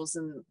the rules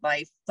in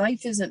life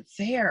isn't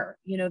fair.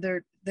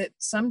 That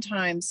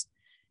sometimes,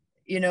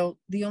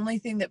 the only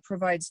thing that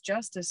provides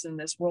justice in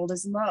this world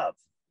is love,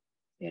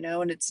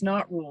 and it's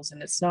not rules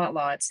and it's not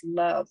law, it's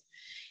love.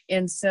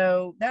 And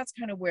so that's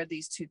kind of where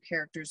these two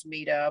characters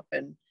meet up.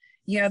 And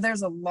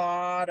there's a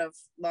lot of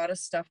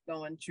stuff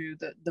going through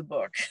the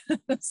book.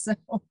 So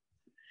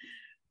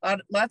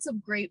lots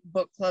of great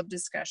book club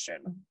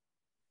discussion.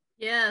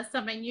 Yes,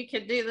 I mean, you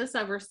could do this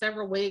over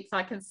several weeks.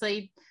 I can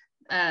see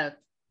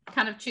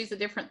kind of choose a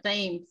different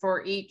theme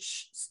for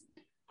each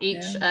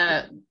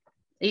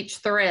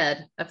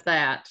thread of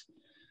that.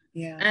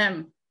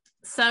 Yeah.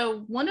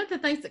 So one of the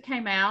things that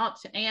came out,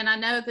 and I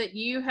know that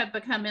you have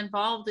become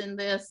involved in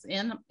this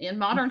in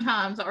modern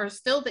times, are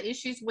still the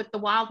issues with the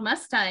wild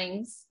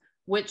Mustangs,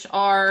 which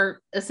are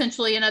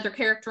essentially another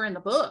character in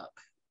the book.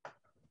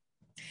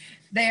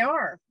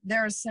 They're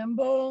a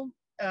symbol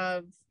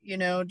of,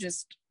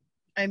 just,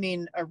 I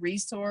mean, a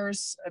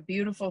resource, a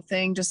beautiful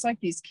thing, just like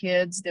these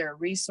kids. They're a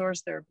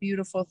resource, they're a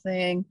beautiful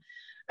thing.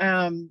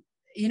 I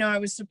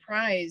was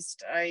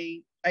surprised.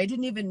 I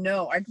didn't even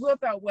know. I grew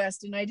up out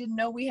west and I didn't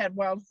know we had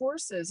wild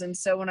horses. And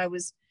so when I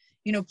was,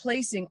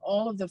 placing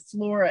all of the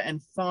flora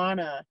and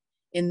fauna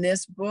in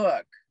this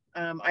book,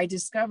 I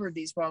discovered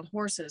these wild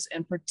horses,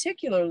 and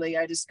particularly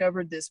I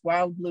discovered this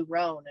wild blue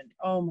roan. And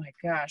oh my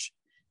gosh,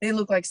 they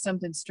look like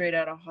something straight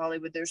out of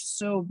Hollywood. They're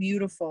so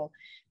beautiful.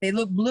 They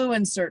look blue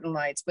in certain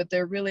lights, but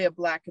they're really a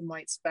black and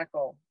white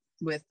speckle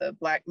with a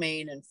black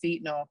mane and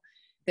feet and all.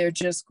 They're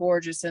just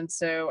gorgeous. And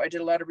so I did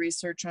a lot of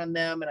research on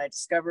them, and I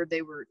discovered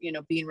they were,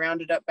 being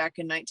rounded up back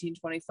in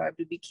 1925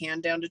 to be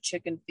canned down to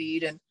chicken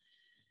feed.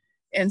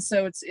 And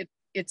so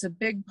it's a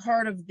big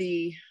part of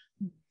the,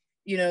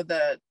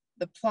 the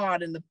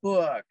plot in the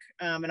book.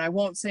 And I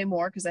won't say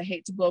more because I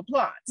hate to blow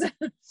plots.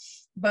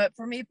 But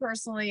for me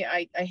personally,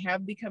 I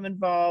have become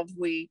involved.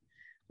 We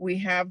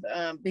have,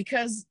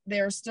 because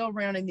they're still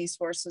rounding these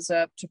horses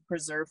up to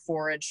preserve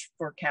forage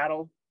for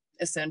cattle,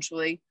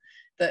 essentially.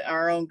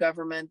 Our own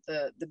government,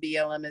 the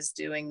BLM, is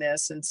doing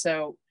this. And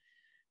so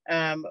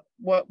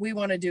what we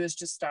want to do is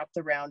just stop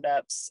the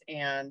roundups.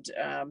 And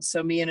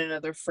so me and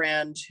another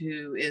friend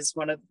who is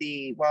one of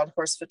the wild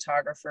horse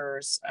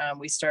photographers,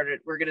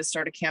 we're going to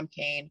start a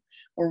campaign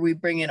where we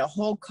bring in a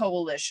whole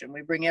coalition.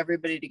 We bring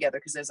everybody together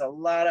because there's a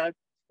lot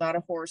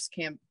of horse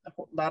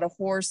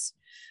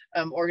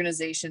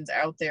organizations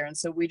out there. And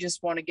so we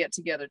just want to get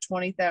together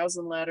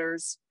 20,000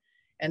 letters.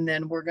 And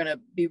then we're going to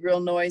be real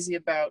noisy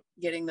about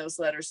getting those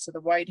letters to the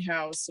White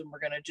House. And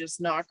we're going to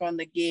just knock on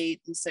the gate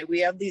and say,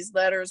 we have these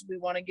letters. We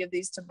want to give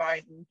these to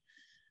Biden.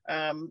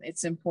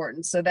 It's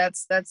important. So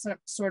that's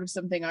sort of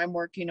something I'm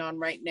working on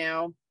right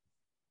now.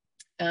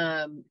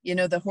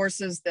 The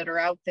horses that are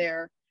out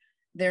there,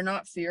 they're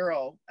not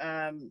feral.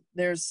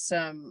 There's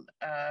some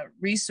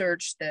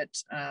research that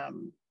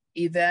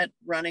Yvette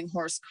Running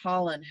Horse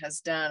Collin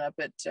has done up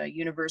at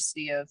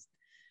University of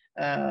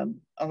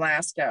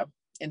Alaska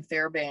in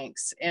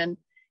Fairbanks. And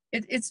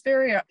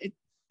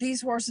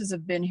these horses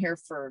have been here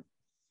for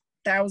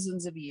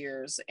thousands of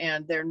years,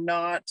 and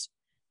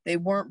they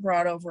weren't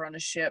brought over on a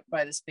ship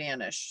by the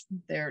Spanish.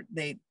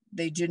 They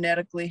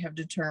genetically have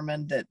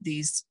determined that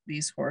these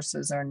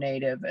horses are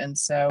native. And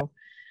so,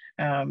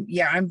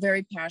 I'm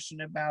very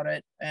passionate about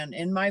it. And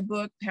in my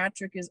book,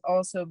 Patrick is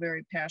also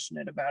very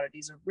passionate about it.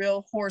 He's a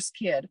real horse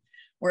kid,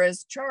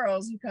 whereas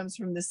Charles, who comes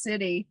from the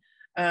city,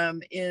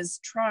 is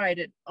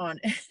tried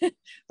on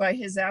by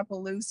his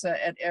Appaloosa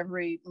at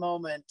every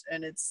moment.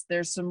 And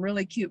there's some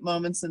really cute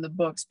moments in the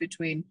book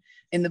between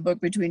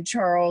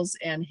Charles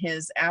and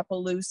his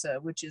Appaloosa,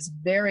 which is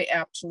very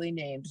aptly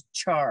named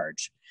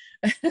Charge.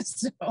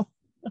 So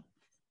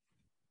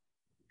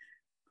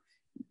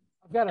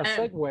I've got a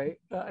segue.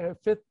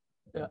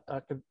 I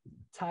could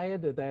tie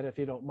into that if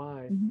you don't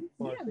mind.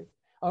 Mm-hmm.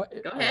 Yeah.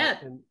 Go ahead.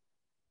 And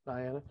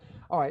Diana.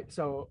 All right.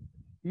 So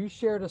you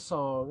shared a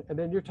song, and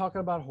then you're talking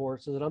about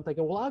horses, and I'm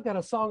thinking, well, I've got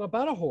a song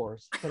about a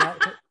horse.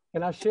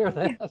 Can I share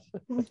that?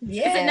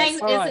 Yes.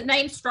 Is it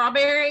named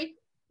Strawberry?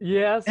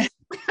 Yes.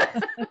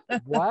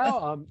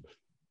 Wow.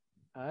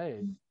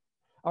 Hey.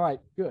 All right.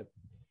 Good.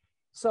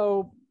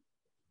 So,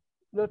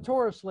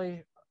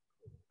 notoriously,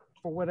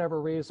 for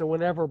whatever reason,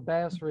 whenever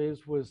Bass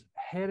Reeves was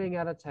heading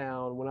out of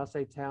town, when I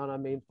say town, I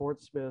mean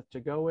Fort Smith, to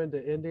go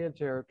into Indian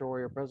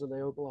Territory or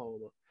present-day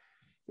Oklahoma,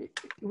 it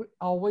would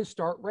always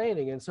start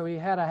raining. And so he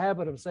had a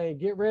habit of saying,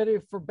 get ready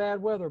for bad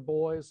weather,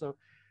 boys. So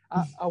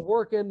I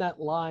work in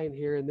that line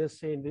here in this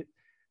scene.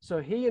 So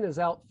he and his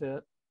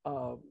outfit,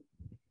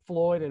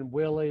 Floyd and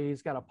Willie,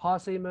 he's got a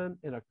posseman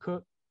and a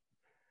cook.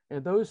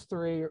 And those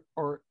three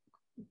are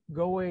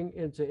going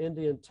into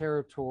Indian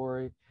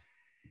Territory.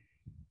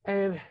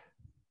 And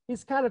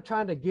he's kind of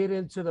trying to get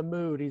into the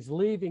mood. He's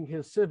leaving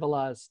his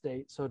civilized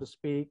state, so to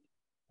speak,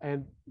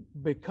 and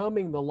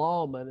becoming the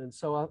lawman. And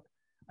so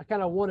I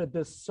kind of wanted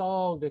this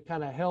song to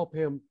kind of help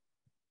him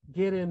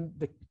get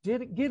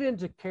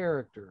into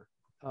character.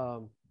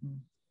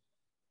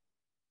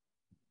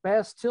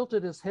 Bass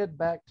tilted his head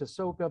back to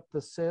soak up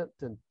the scent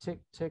and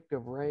tick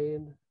of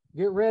rain.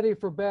 Get ready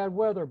for bad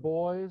weather,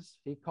 boys,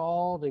 he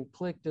called, and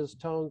clicked his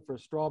tongue for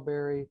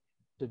Strawberry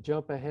to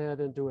jump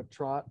ahead into a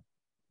trot,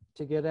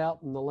 to get out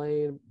in the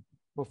lane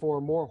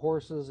before more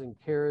horses and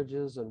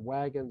carriages and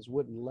wagons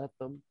wouldn't let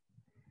them.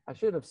 I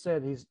should have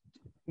said he's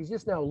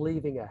just now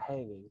leaving a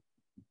hanging.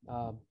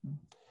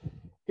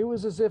 It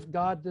was as if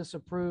God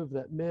disapproved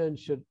that men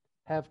should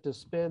have to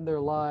spend their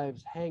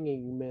lives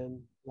hanging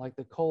men like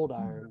the cold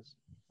irons,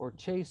 or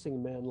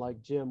chasing men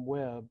like Jim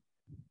Webb,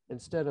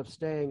 instead of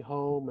staying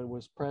home, and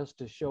was pressed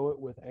to show it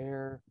with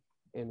air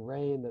and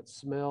rain that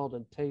smelled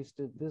and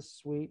tasted this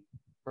sweet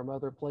from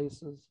other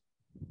places.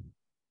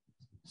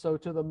 So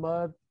to the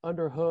mud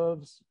under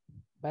hooves,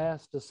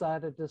 Bass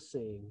decided to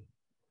sing.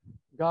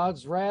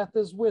 God's wrath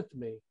is with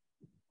me,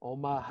 on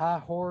my high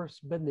horse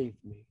beneath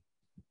me.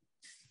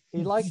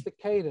 He liked the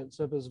cadence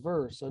of his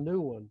verse, a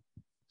new one,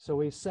 so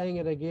he sang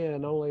it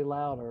again, only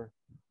louder.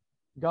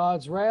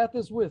 God's wrath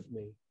is with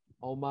me,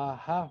 on my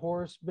high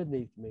horse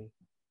beneath me.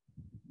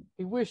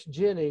 He wished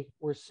Jenny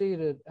were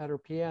seated at her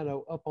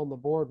piano up on the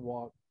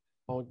boardwalk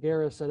on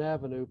Garrison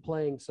Avenue,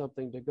 playing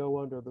something to go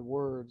under the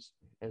words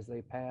as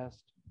they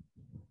passed.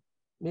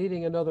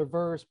 Needing another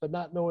verse, but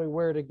not knowing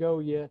where to go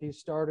yet, he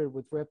started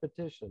with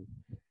repetition,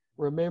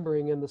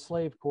 remembering in the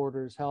slave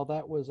quarters how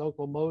that was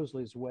Uncle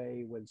Mosley's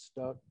way when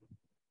stuck.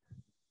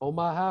 On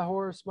my high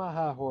horse,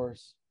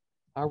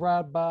 I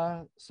ride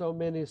by so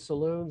many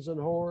saloons and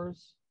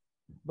whores,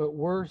 but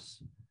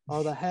worse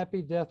are the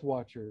happy death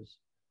watchers.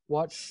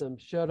 Watch them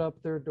shut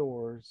up their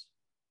doors.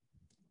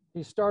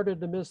 He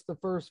started to miss the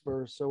first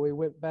verse, so he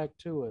went back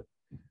to it.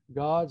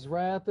 God's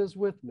wrath is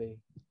with me,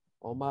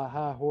 on my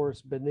high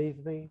horse beneath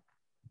me.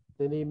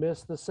 Then he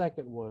missed the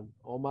second one,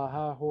 on my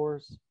high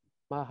horse,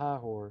 my high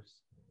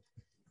horse.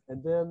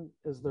 And then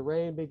as the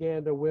rain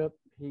began to whip,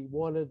 he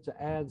wanted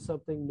to add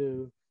something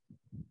new.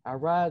 I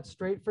ride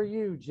straight for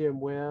you,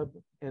 Jim Webb,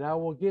 and I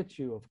will get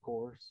you, of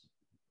course.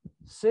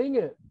 Sing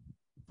it,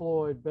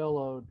 Floyd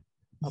bellowed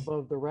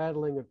above the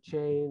rattling of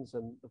chains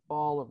and the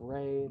fall of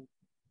rain,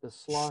 the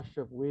slosh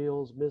of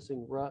wheels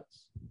missing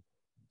ruts.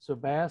 So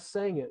Bass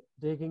sang it,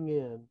 digging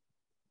in.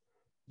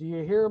 Do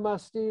you hear my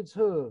steed's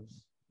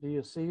hooves? Do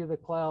you see the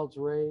clouds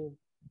rain?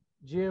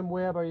 Jim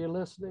Webb, are you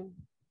listening?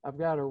 I've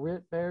got a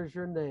writ bears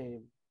your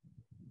name.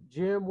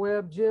 Jim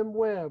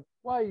Webb,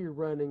 why are you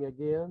running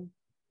again?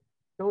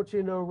 Don't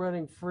you know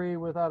running free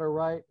without a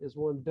right is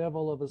one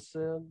devil of a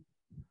sin?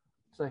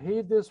 So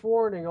heed this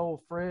warning,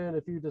 old friend,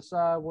 if you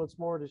decide once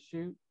more to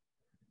shoot,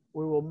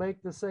 we will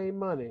make the same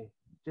money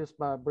just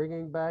by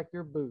bringing back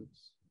your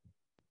boots.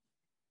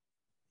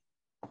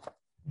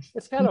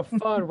 It's kind of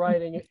fun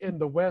writing in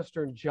the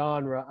Western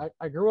genre.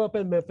 I grew up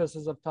in Memphis,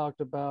 as I've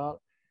talked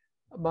about.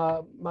 My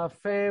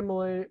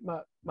family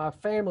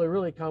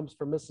really comes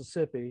from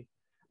Mississippi,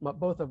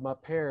 both of my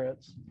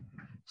parents.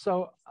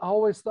 So I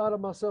always thought of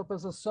myself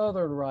as a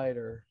Southern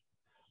writer,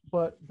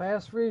 but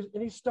Bass Reeves,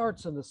 and he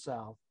starts in the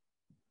South,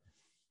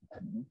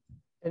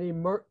 and he,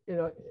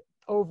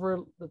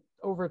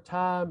 over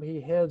time he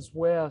heads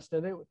west,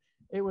 and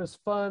it was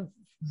fun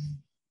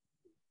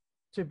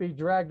to be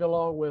dragged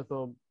along with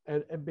him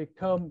and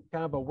become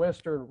kind of a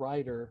Western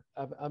writer.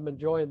 I'm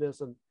enjoying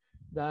this, and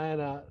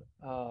Dianna,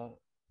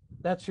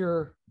 that's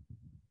your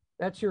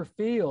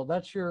field,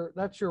 that's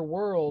your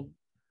world,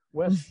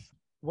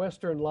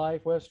 Western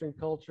life, Western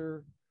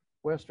culture,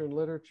 Western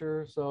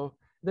literature. So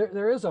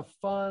there is a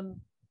fun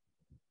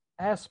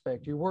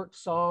aspect. You work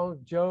songs,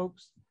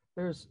 jokes.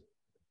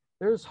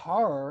 There's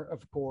horror,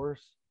 of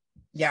course.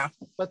 Yeah.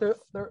 But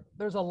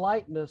there's a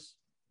lightness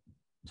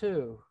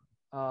too.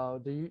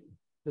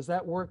 Does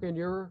that work in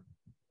your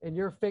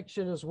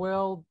fiction as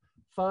well?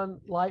 Fun,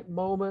 light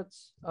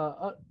moments,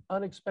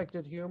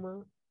 unexpected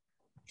humor.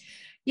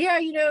 Yeah,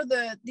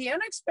 the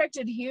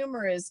unexpected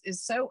humor is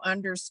so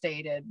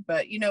understated,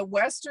 but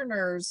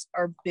Westerners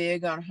are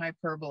big on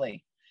hyperbole,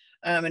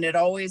 and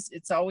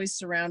it's always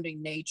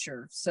surrounding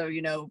nature. So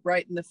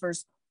right in the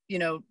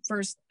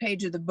first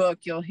page of the book,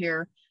 you'll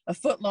hear a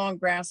foot-long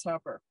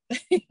grasshopper.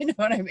 You know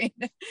what I mean?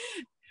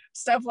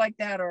 Stuff like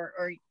that, or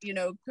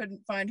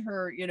couldn't find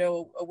her,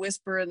 a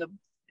whisper in the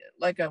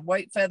like a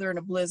white feather in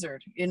a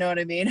blizzard. You know what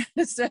I mean?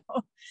 So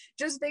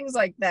just things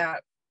like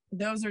that.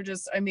 Those are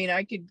just,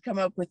 I could come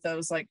up with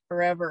those like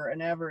forever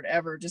and ever and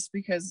ever, just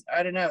because,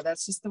 I don't know,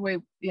 that's just the way,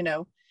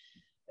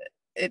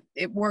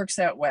 it works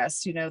out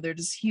west. They're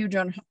just huge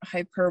on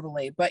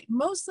hyperbole, but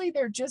mostly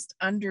they're just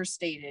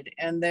understated.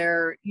 And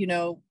they're,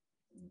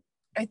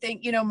 I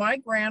think, my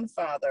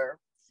grandfather,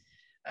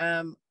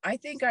 I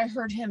think I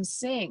heard him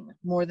sing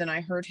more than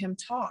I heard him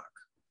talk.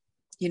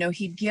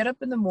 He'd get up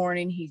in the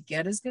morning, he'd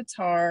get his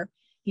guitar,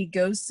 he'd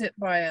go sit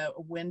by a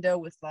window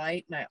with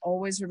light, and I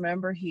always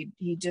remember he'd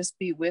just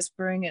be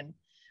whispering and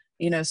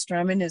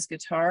strumming his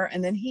guitar,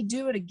 and then he'd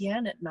do it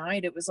again at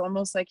night. It was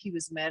almost like he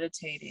was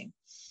meditating.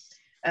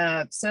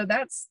 So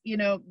that's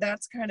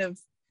kind of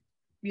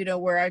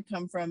where I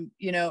come from.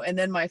 And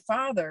then my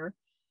father,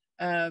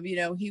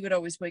 he would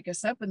always wake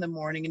us up in the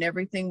morning, and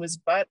everything was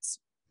butts,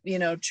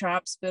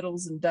 chops,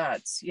 fiddles, and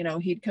duds.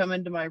 He'd come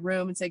into my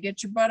room and say,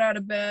 get your butt out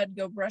of bed,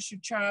 go brush your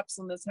chops,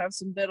 and let's have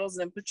some fiddles,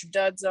 and then put your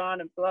duds on,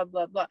 and blah,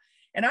 blah, blah.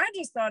 And I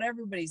just thought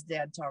everybody's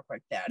dad talked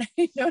like that.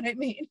 You know what I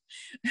mean?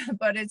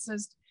 But it's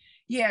just,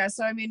 yeah.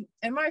 So,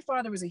 and my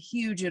father was a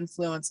huge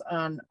influence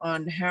on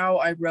how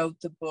I wrote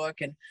the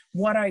book and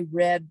what I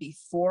read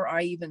before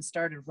I even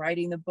started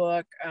writing the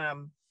book.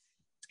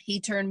 He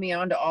turned me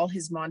on to all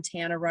his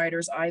Montana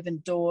writers,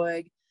 Ivan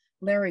Doig,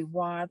 Larry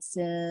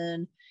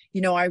Watson,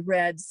 you know, I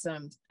read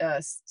some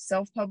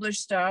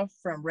self-published stuff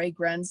from Ray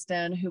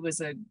Grenston, who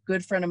was a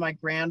good friend of my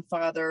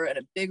grandfather and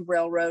a big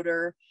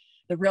railroader.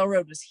 The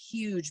railroad was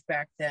huge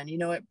back then. You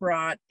know, it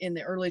brought, in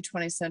the early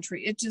 20th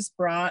century, it just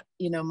brought,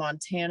 you know,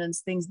 Montanans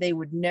things they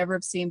would never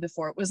have seen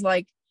before. It was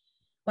like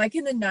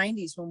in the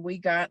 90s when we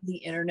got the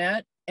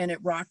internet and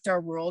it rocked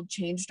our world,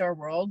 changed our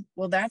world.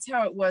 Well, that's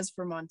how it was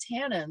for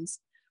Montanans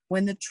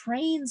when the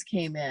trains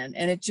came in,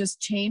 and it just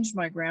changed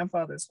my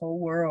grandfather's whole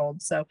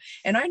world. So,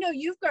 and I know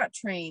you've got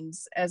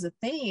trains as a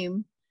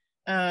theme,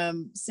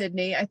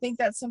 Sidney. I think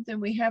that's something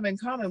we have in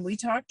common. We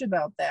talked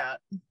about that.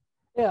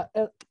 Yeah,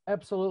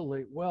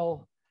 absolutely.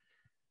 Well,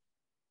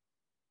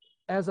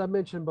 as I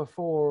mentioned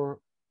before,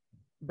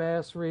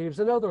 Bass Reeves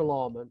and other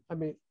lawmen, I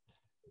mean,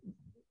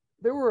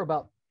 there were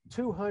about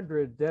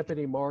 200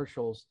 deputy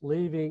marshals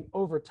leaving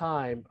over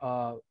time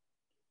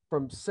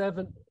from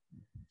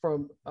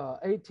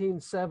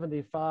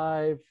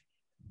 1875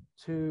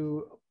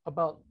 to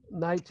about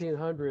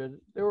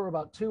 1900. There were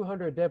about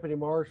 200 deputy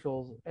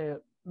marshals, and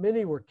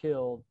many were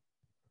killed.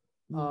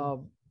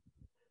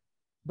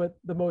 But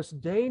the most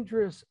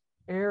dangerous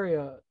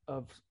area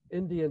of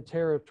Indian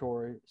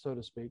territory, so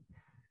to speak,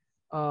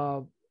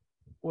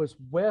 was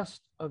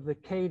west of the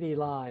Katy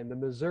line, the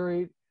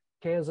Missouri,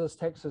 Kansas,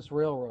 Texas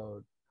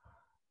Railroad.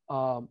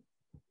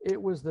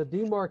 It was the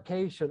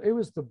demarcation, it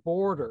was the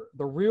border,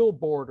 the real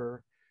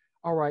border.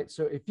 All right,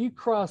 so if you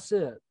cross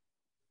it,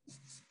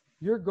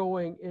 you're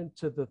going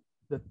into the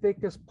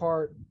thickest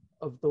part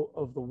of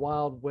the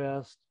Wild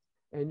West,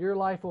 and your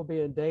life will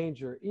be in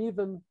danger,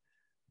 even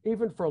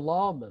for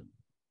lawmen.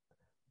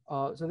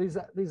 So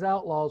these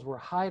outlaws were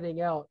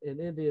hiding out in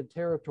Indian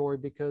territory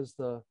because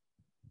the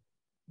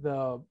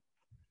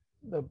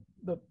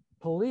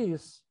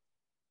police,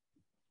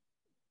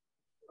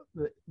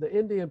 the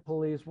Indian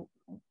police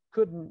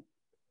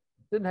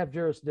didn't have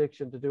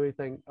jurisdiction to do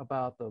anything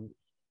about them,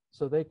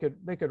 so they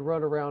could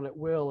run around at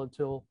will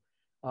until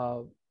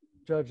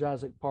Judge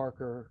Isaac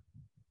Parker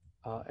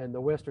and the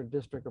Western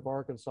District of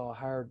Arkansas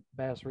hired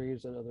Bass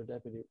Reeves and other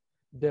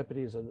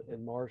deputies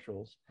and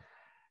marshals.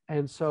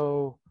 And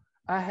so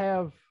I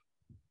have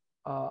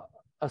a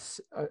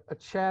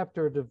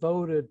chapter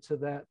devoted to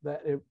that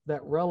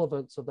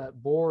relevance of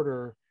that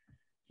border.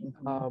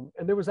 And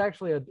there was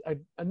actually a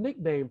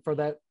nickname for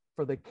the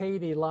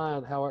Katy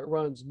line, how it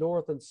runs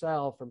north and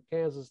south from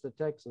Kansas to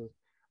Texas,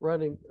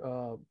 running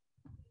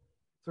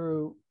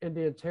through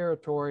Indian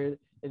territory,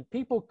 and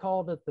people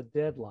called it the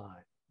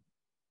deadline.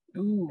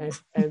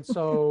 And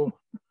so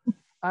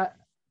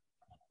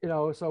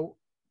so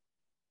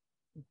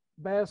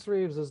Bass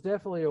Reeves is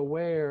definitely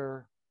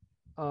aware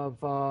of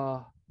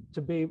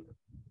to be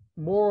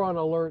more on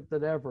alert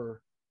than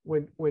ever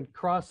when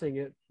crossing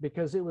it,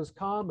 because it was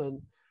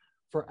common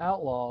for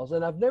outlaws.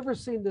 And I've never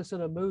seen this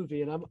in a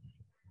movie, and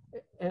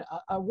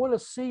I want to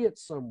see it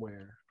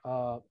somewhere,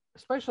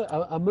 especially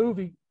a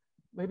movie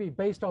maybe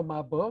based on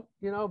my book.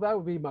 You know, that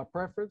would be my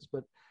preference,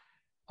 but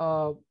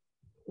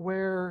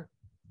where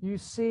you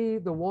see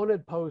the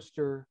wanted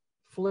poster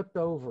flipped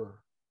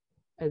over,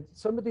 and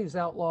some of these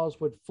outlaws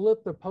would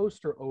flip the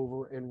poster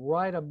over and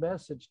write a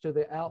message to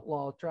the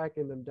outlaw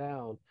tracking them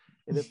down.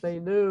 And if they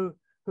knew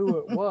who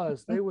it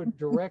was, they would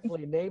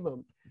directly name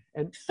them.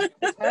 And it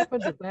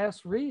happened to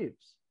Bass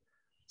Reeves.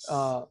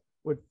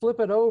 Would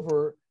flip it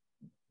over,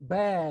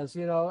 Baz,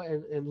 you know,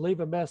 and leave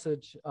a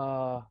message.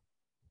 So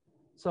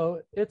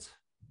it's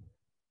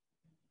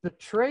the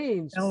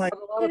trains brought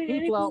a lot of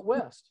people out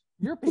west.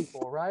 Your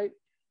people, right?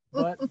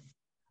 But it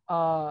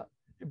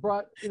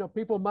brought, you know,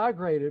 people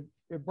migrated.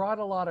 It brought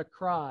a lot of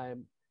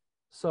crime.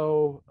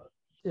 So,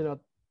 you know,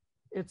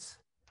 it's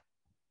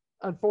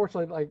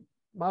unfortunately, like,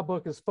 my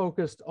book is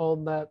focused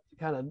on that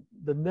kind of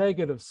the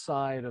negative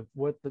side of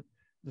what the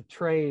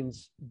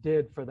trains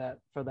did for that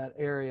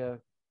area,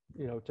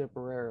 you know,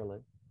 temporarily.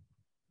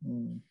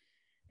 And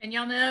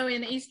y'all know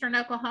in eastern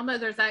Oklahoma,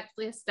 there's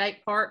actually a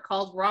state park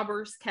called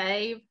Robbers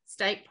Cave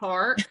State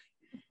Park.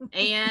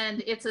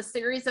 And it's a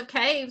series of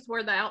caves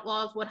where the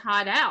outlaws would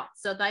hide out.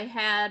 So they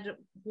had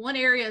one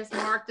area is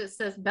marked that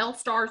says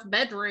Bellstar's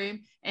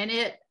bedroom, and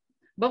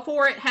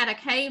before it had a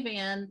cave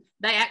in,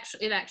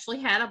 it actually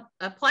had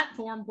a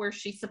platform where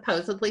she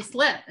supposedly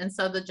slept. And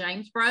so the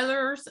James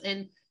brothers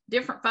and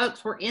different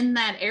folks were in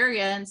that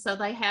area. And so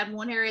they had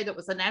one area that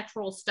was a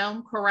natural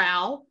stone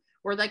corral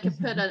where they could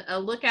put a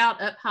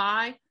lookout up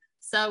high.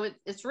 So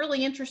it's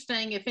really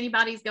interesting if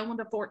anybody's going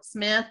to Fort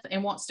Smith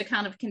and wants to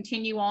kind of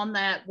continue on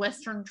that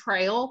Western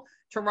trail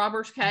to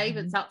Robbers Cave.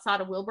 It's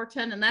outside of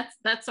Wilburton, and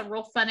that's a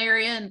real fun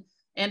area.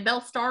 And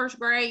Bellstar's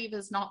grave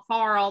is not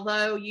far,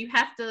 although you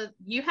have to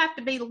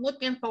be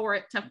looking for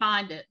it to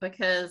find it,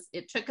 because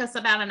it took us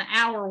about an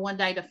hour one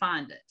day to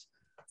find it.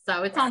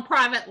 So it's on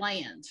private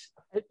land.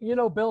 You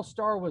know,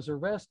 Bellstar was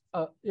arrested.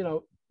 You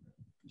know,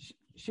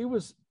 she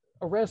was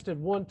arrested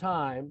one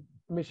time.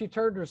 I mean, she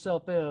turned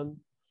herself in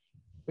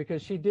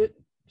because she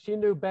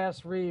knew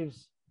Bass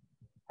Reeves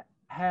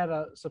had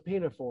a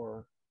subpoena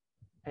for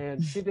her,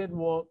 and she didn't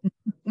want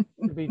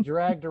to be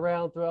dragged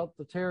around throughout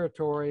the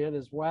territory in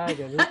his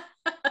wagon,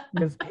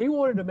 because he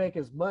wanted to make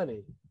his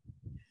money.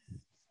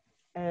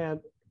 and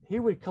he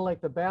would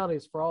collect the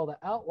bounties for all the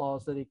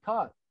outlaws that he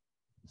caught.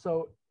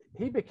 So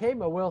he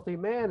became a wealthy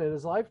man in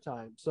his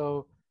lifetime.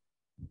 So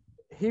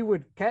he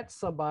would catch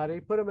somebody,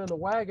 put him in the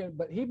wagon,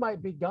 but he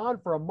might be gone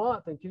for a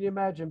month. And can you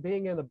imagine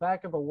being in the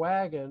back of a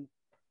wagon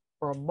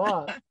for a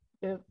month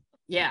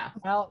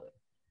out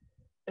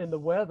in the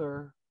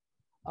weather?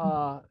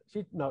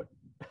 She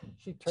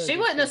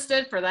wouldn't have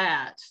stood for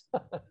that.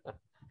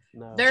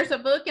 No. There's a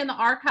book in the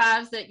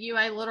archives at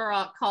UA Little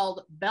Rock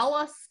called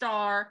Bella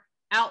Star,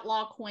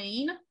 Outlaw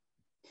Queen.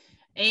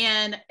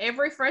 And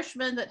every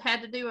freshman that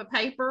had to do a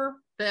paper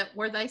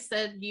where they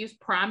said use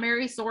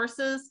primary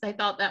sources, they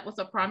thought that was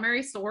a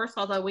primary source,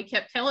 although we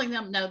kept telling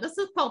them, no, this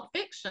is called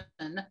fiction.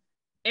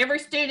 Every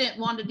student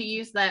wanted to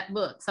use that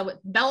book. So it's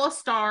Bella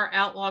Star,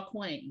 Outlaw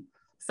Queen.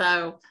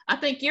 So I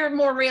think you're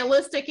more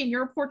realistic in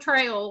your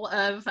portrayal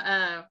of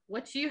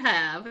what you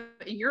have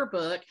in your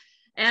book.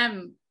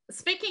 And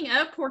speaking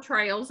of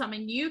portrayals, I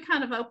mean, you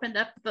kind of opened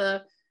up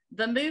the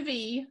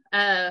movie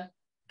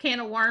can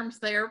of worms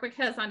there,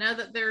 because I know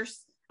that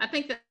I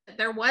think that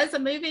there was a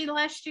movie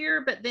last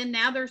year, but then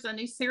now there's a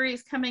new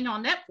series coming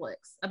on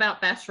Netflix about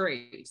Bass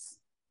Reeves.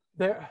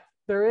 There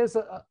is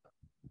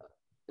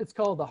it's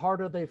called The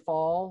Harder They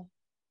Fall,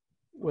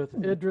 with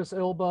Idris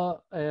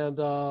Elba and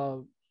Delroy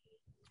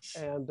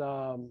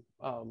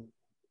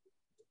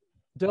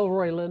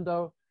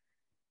Lindo,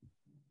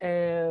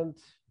 and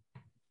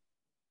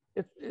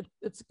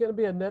it's going to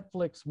be a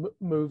Netflix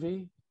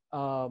movie.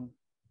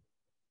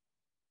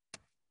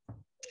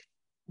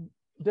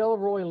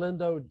 Delroy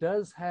Lindo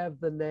does have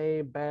the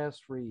name Bass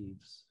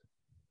Reeves.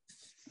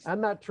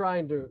 I'm not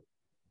trying to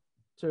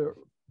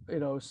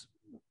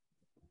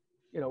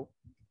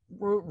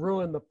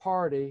ruin the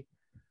party,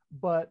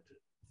 but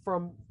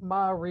from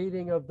my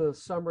reading of the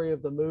summary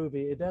of the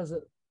movie, it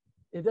doesn't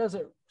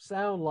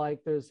sound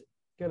like there's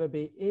going to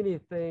be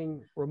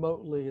anything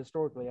remotely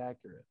historically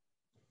accurate.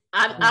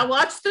 I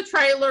watched the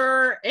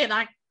trailer and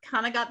I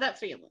kind of got that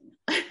feeling.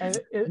 And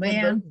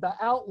the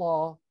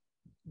outlaw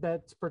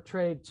that's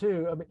portrayed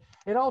too, I mean,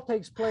 it all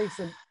takes place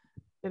in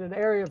an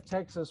area of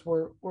Texas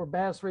where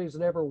Bass Reeves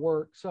never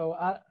worked. So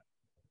I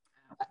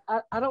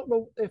don't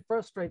know, it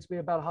frustrates me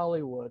about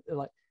Hollywood.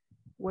 Like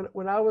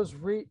when I was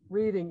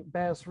reading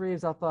Bass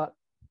Reeves, I thought,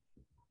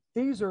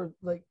 these are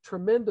like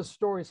tremendous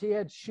stories. He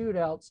had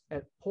shootouts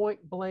at point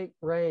blank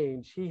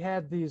range. He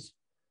had these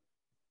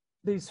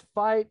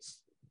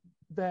fights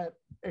that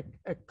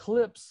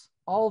eclipse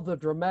all the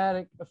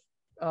dramatic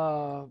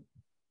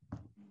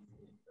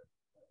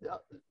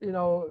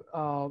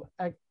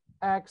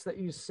acts that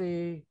you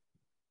see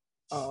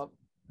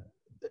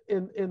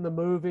in the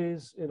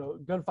movies,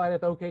 gunfight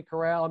at the OK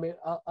Corral. I mean,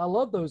 I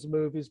love those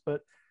movies,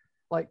 but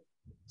like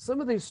some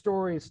of these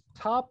stories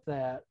top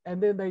that,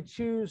 and then they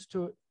choose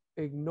to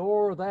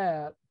ignore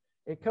that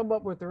and come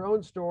up with their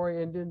own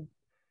story and then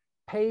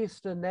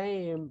paste a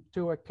name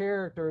to a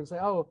character and say,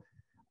 oh,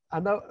 I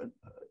know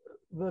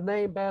the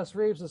name Bass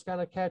Reeves is kind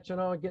of catching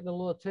on, getting a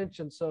little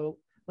attention, so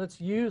let's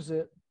use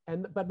it,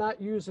 but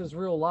not use his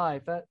real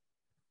life.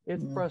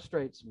 It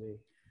frustrates me.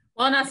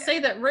 Well, and I see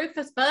that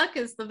Rufus Buck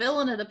is the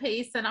villain of the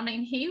piece, and I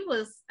mean, he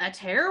was a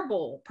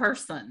terrible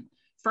person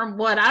from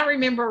what I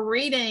remember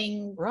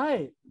reading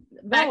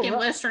back in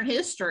Western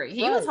history.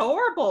 He was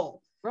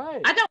horrible.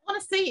 Right. I don't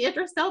want to see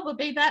Idris Elba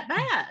be that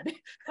bad.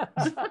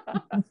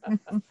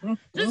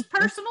 Just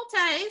personal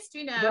taste,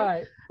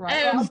 Right.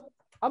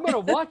 I'm going to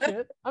watch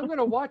it.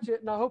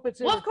 And I hope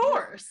it's well, of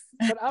course.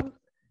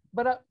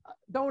 But I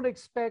don't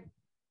expect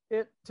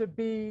it to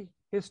be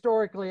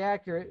historically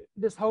accurate.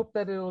 Just hope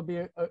that it'll be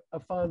a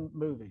fun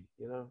movie,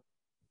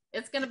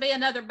 It's going to be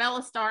another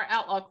Bella Star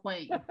Outlaw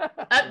Queen,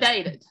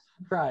 updated.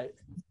 Right.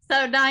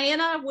 So,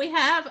 Dianna, we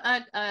have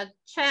a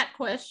chat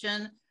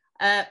question.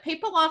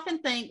 People often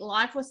think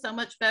life was so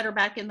much better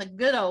back in the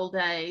good old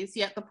days,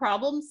 yet the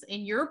problems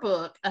in your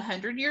book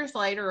 100 years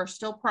later are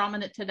still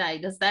prominent today.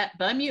 Does that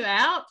bum you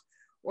out,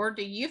 or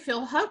do you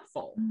feel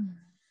hopeful?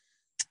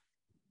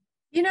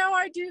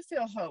 I do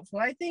feel hopeful.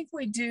 I think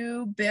we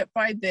do bit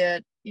by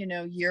bit,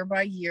 year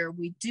by year,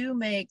 we do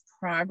make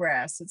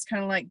progress. It's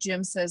kind of like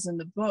Jim says in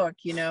the book,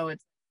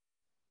 it's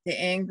the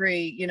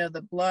angry,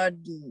 the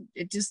blood,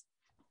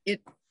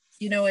 it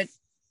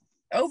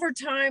over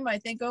time, I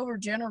think over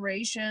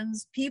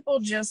generations, people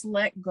just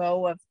let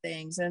go of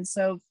things. And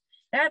so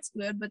that's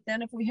good. But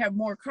then if we have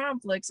more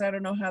conflicts, I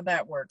don't know how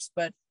that works.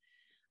 But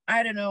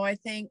I don't know. I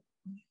think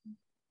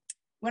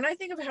when I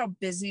think of how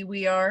busy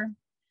we are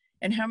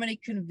and how many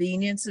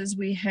conveniences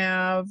we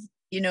have,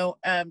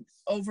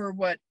 over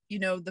what,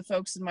 the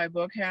folks in my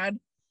book had,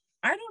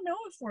 I don't know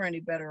if we're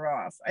any better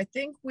off. I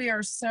think we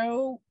are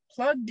so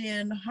plugged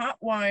in, hot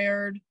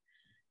wired,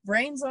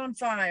 brains on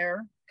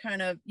fire,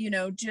 kind of,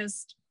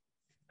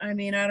 I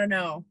don't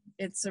know.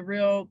 It's a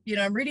real,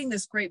 I'm reading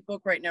this great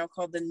book right now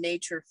called The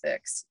Nature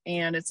Fix.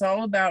 And it's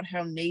all about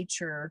how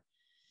nature,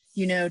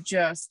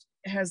 just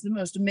has the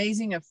most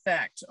amazing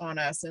effect on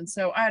us. And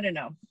so I don't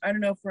know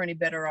if we're any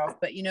better off,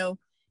 but,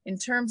 in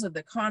terms of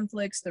the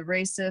conflicts, the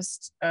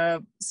racist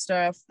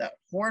stuff, the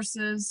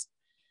horses,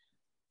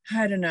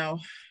 I don't know.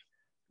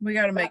 We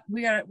got to make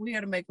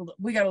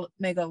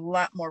a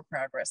lot more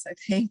progress, I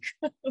think.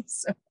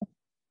 So.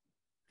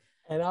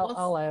 And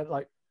I'll add,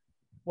 like,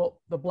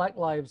 well, the Black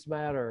Lives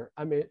Matter.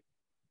 I mean,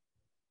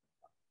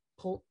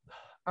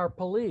 our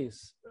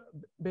police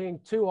being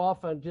too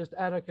often just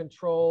out of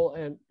control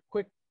and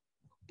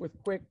with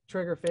quick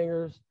trigger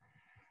fingers,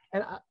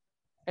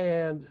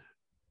 and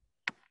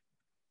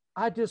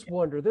I just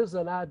wonder. There's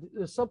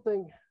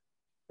something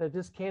that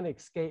just can't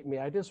escape me.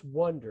 I just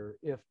wonder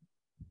if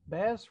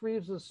Bass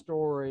Reeves'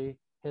 story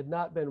had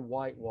not been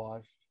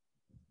whitewashed.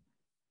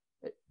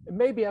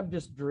 Maybe I'm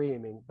just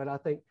dreaming, but I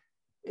think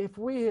if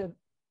we had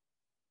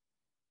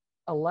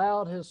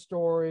allowed his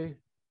story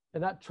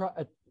and not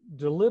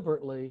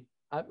deliberately,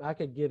 I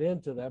could get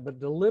into that, but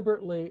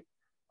deliberately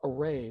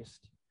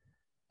erased,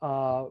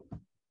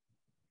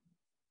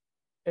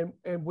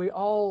 and we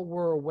all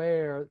were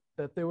aware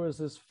that there was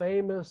this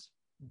famous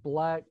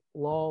Black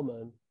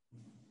lawman,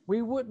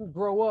 we wouldn't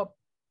grow up,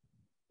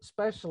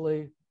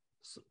 especially,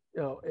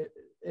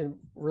 in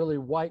really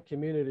white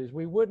communities,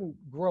 we wouldn't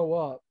grow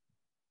up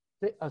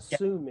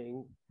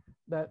assuming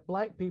that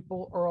Black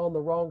people are on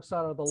the wrong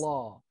side of the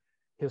law,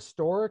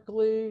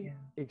 historically,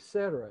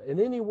 etc. In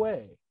any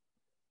way.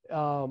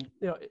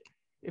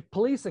 If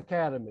police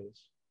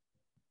academies,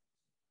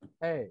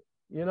 hey,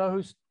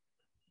 who's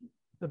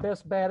the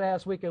best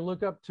badass we can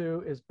look up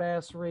to is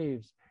Bass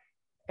Reeves.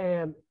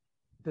 And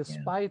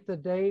despite the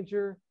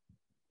danger,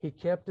 he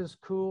kept his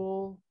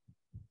cool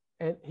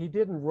and he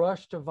didn't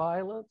rush to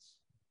violence.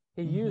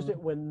 He used it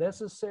when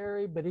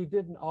necessary, but he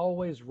didn't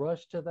always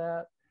rush to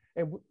that.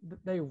 And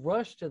they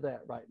rush to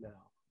that right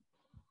now.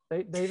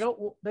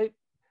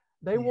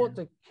 They want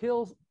to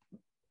kill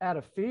out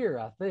of fear,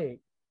 I think,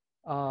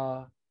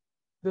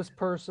 this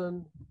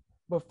person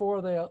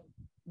before that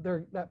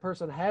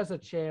person has a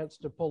chance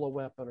to pull a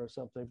weapon or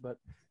something. But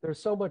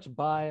there's so much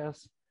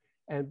bias,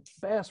 and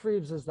Bass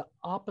Reeves is the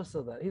opposite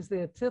of that. He's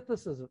the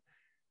antithesis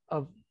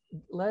of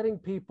letting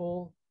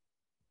people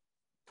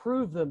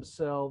prove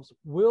themselves.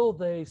 Will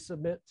they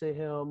submit to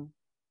him?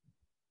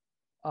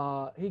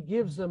 He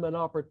gives them an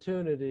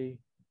opportunity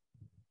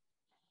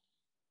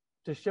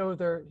to show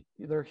their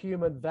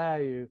human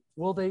value.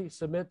 Will they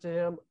submit to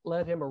him,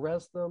 let him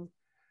arrest them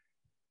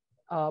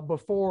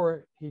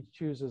before he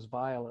chooses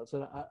violence?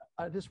 And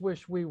I just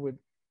wish we would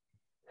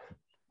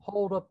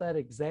hold up that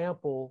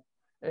example.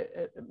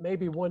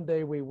 Maybe one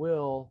day we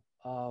will.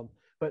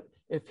 But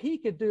if he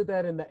could do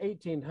that in the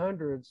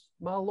 1800s,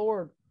 my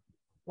Lord,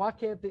 why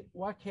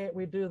can't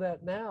we do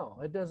that now?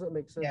 It doesn't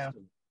make sense to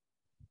me.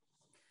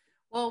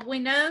 Well, we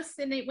know,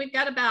 Sidney, we've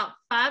got about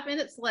 5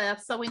 minutes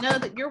left. So we know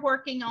that you're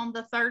working on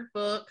the third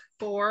book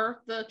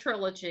for the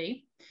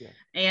trilogy. Yeah.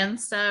 And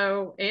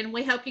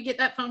we hope you get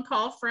that phone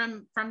call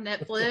from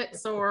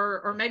Netflix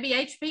or maybe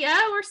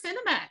HBO or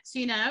Cinemax,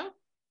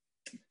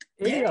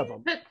 Any of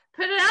them.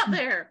 Put it out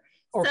there.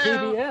 Or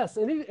PBS,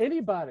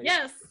 anybody.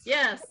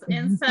 Yes.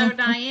 And so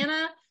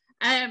Dianna,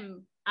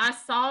 I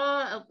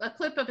saw a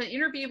clip of an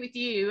interview with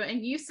you,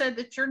 and you said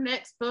that your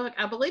next book,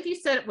 I believe you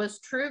said it was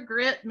True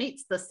Grit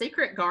Meets the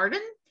Secret Garden,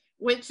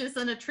 which is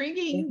an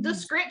intriguing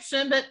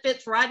description, but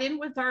fits right in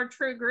with our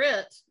True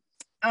Grit.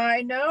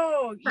 I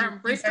know. From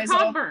Brewster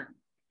Cockburn.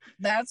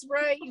 That's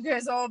right. You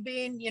guys all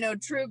being,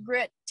 True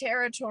Grit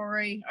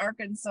territory,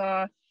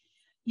 Arkansas.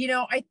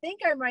 I think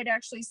I might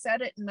actually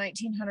set it in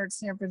 1900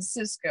 San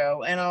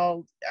Francisco, and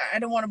I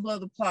don't want to blow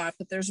the plot,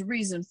 but there's a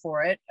reason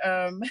for it.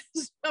 So,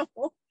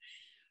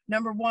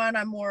 number one,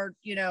 I'm more,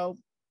 I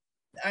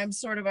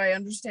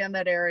understand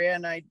that area,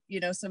 and I,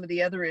 some of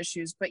the other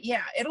issues, but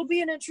yeah, it'll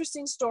be an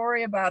interesting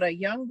story about a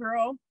young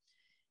girl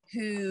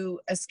who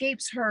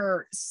escapes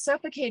her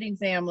suffocating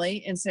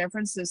family in San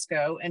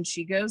Francisco, and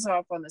she goes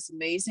off on this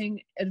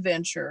amazing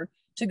adventure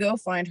to go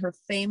find her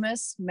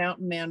famous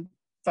mountain man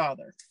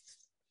father,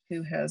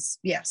 who has,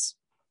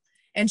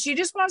 and she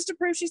just wants to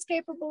prove she's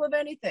capable of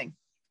anything.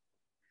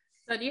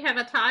 So do you have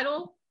a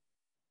title?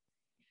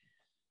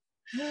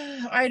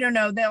 I don't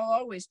know. They'll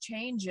always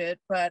change it,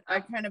 but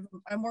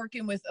I'm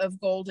working with Of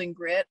Gold and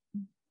Grit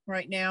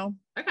right now.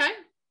 Okay.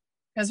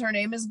 Because her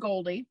name is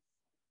Goldie.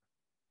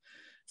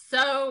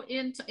 So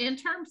in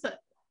terms of,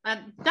 I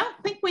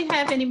don't think we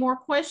have any more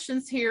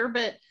questions here,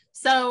 but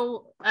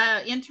so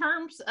in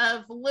terms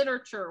of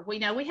literature, we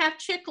know we have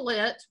chick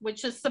lit,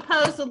 which is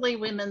supposedly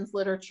women's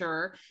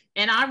literature.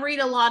 And I read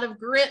a lot of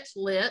grit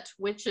lit,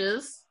 which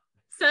is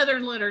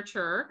Southern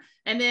literature,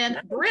 and then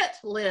Brit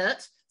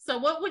lit. So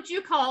what would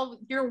you call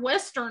your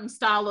Western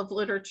style of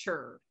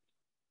literature?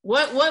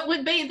 What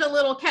would be the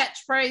little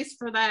catchphrase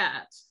for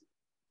that?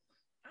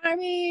 I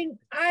mean,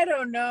 I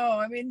don't know.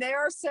 I mean, they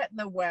are set in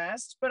the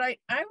West, but I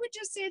would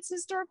just say it's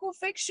historical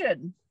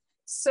fiction.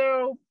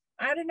 So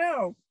I don't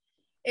know.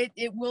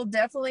 It will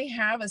definitely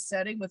have a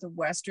setting with a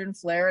Western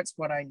flair. It's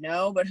what I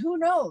know, but who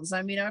knows?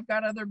 I mean, I've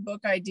got other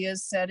book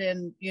ideas set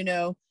in,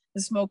 the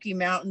Smoky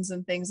Mountains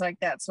and things like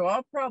that. So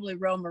I'll probably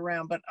roam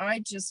around, but I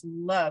just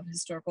love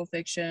historical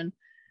fiction.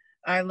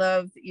 I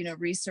love,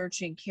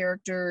 researching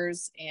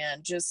characters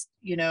and just,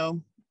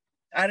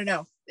 I don't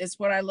know. It's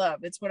what I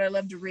love. It's what I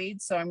love to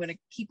read. So I'm going to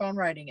keep on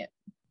writing it.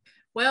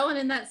 Well, and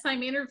in that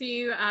same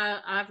interview,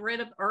 I've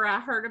read or I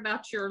heard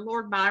about your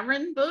Lord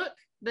Byron book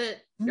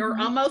your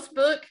almost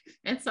book.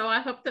 And so I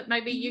hope that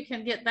maybe you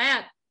can get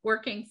that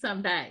working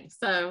someday.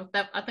 So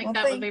I think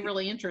that would be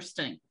really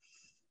interesting.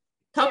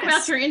 Talk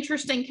about your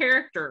interesting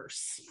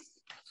characters.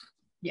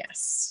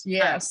 Yes.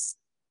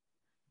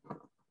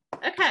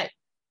 Okay.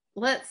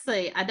 Let's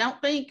see. I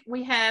don't think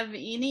we have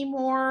any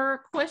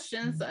more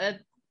questions.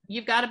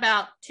 You've got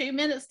about 2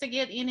 minutes to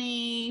get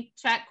any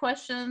chat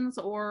questions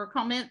or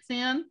comments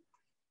in.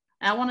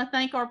 I want to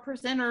thank our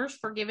presenters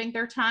for giving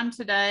their time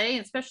today,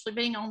 especially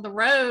being on the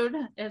road,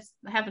 as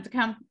having to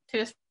come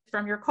to us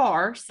from your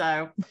car.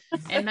 So,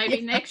 and maybe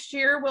next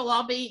year we'll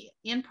all be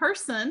in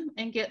person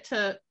and get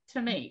to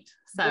meet.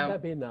 So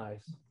that'd be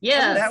nice.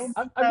 Yes.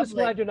 I'm just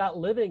glad you're not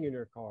living in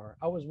your car.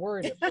 I was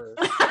worried at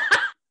first.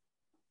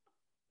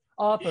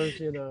 Authors,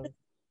 you know.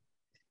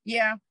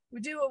 Yeah, we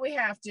do what we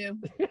have to.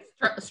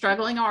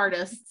 Struggling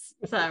artists.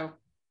 So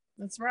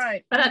that's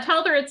right. But I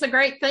told her it's a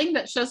great thing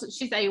that shows that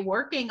she's a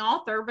working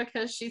author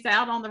because she's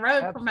out on the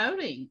road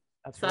promoting.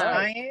 That's right.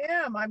 I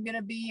am. I'm going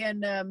to be in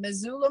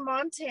Missoula,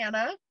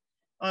 Montana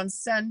on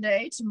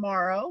Sunday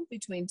tomorrow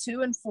between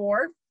 2 and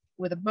 4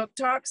 with a book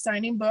talk,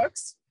 signing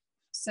books.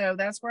 So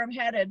that's where I'm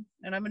headed,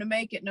 and I'm going to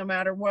make it no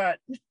matter what.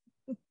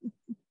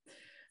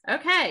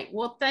 Okay.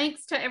 Well,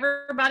 thanks to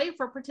everybody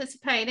for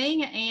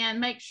participating, and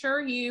make sure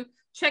you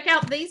check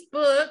out these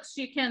books.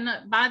 You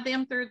can buy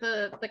them through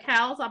the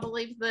CALS. I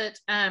believe that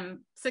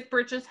Six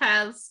Bridges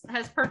has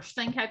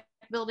purchasing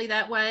capability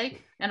that way,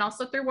 and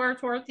also through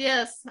Wordsworth.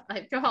 Yes,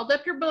 if you hold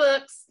up your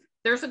books,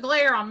 there's a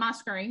glare on my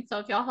screen, so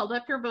if y'all hold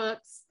up your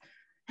books,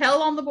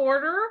 Hell on the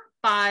Border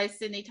by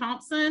Sidney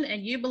Thompson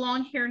and You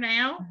Belong Here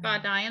Now by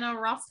Dianna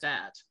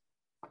Rostad.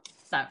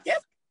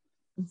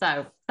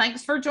 So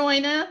thanks for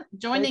joining us,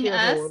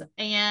 everyone.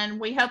 and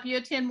we hope you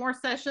attend more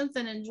sessions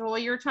and enjoy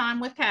your time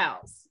with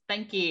CALS.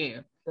 Thank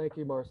you. Thank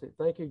you, Marci.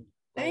 Thank you.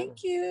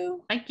 Thank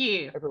you. Thank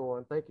you.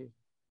 Everyone, thank you.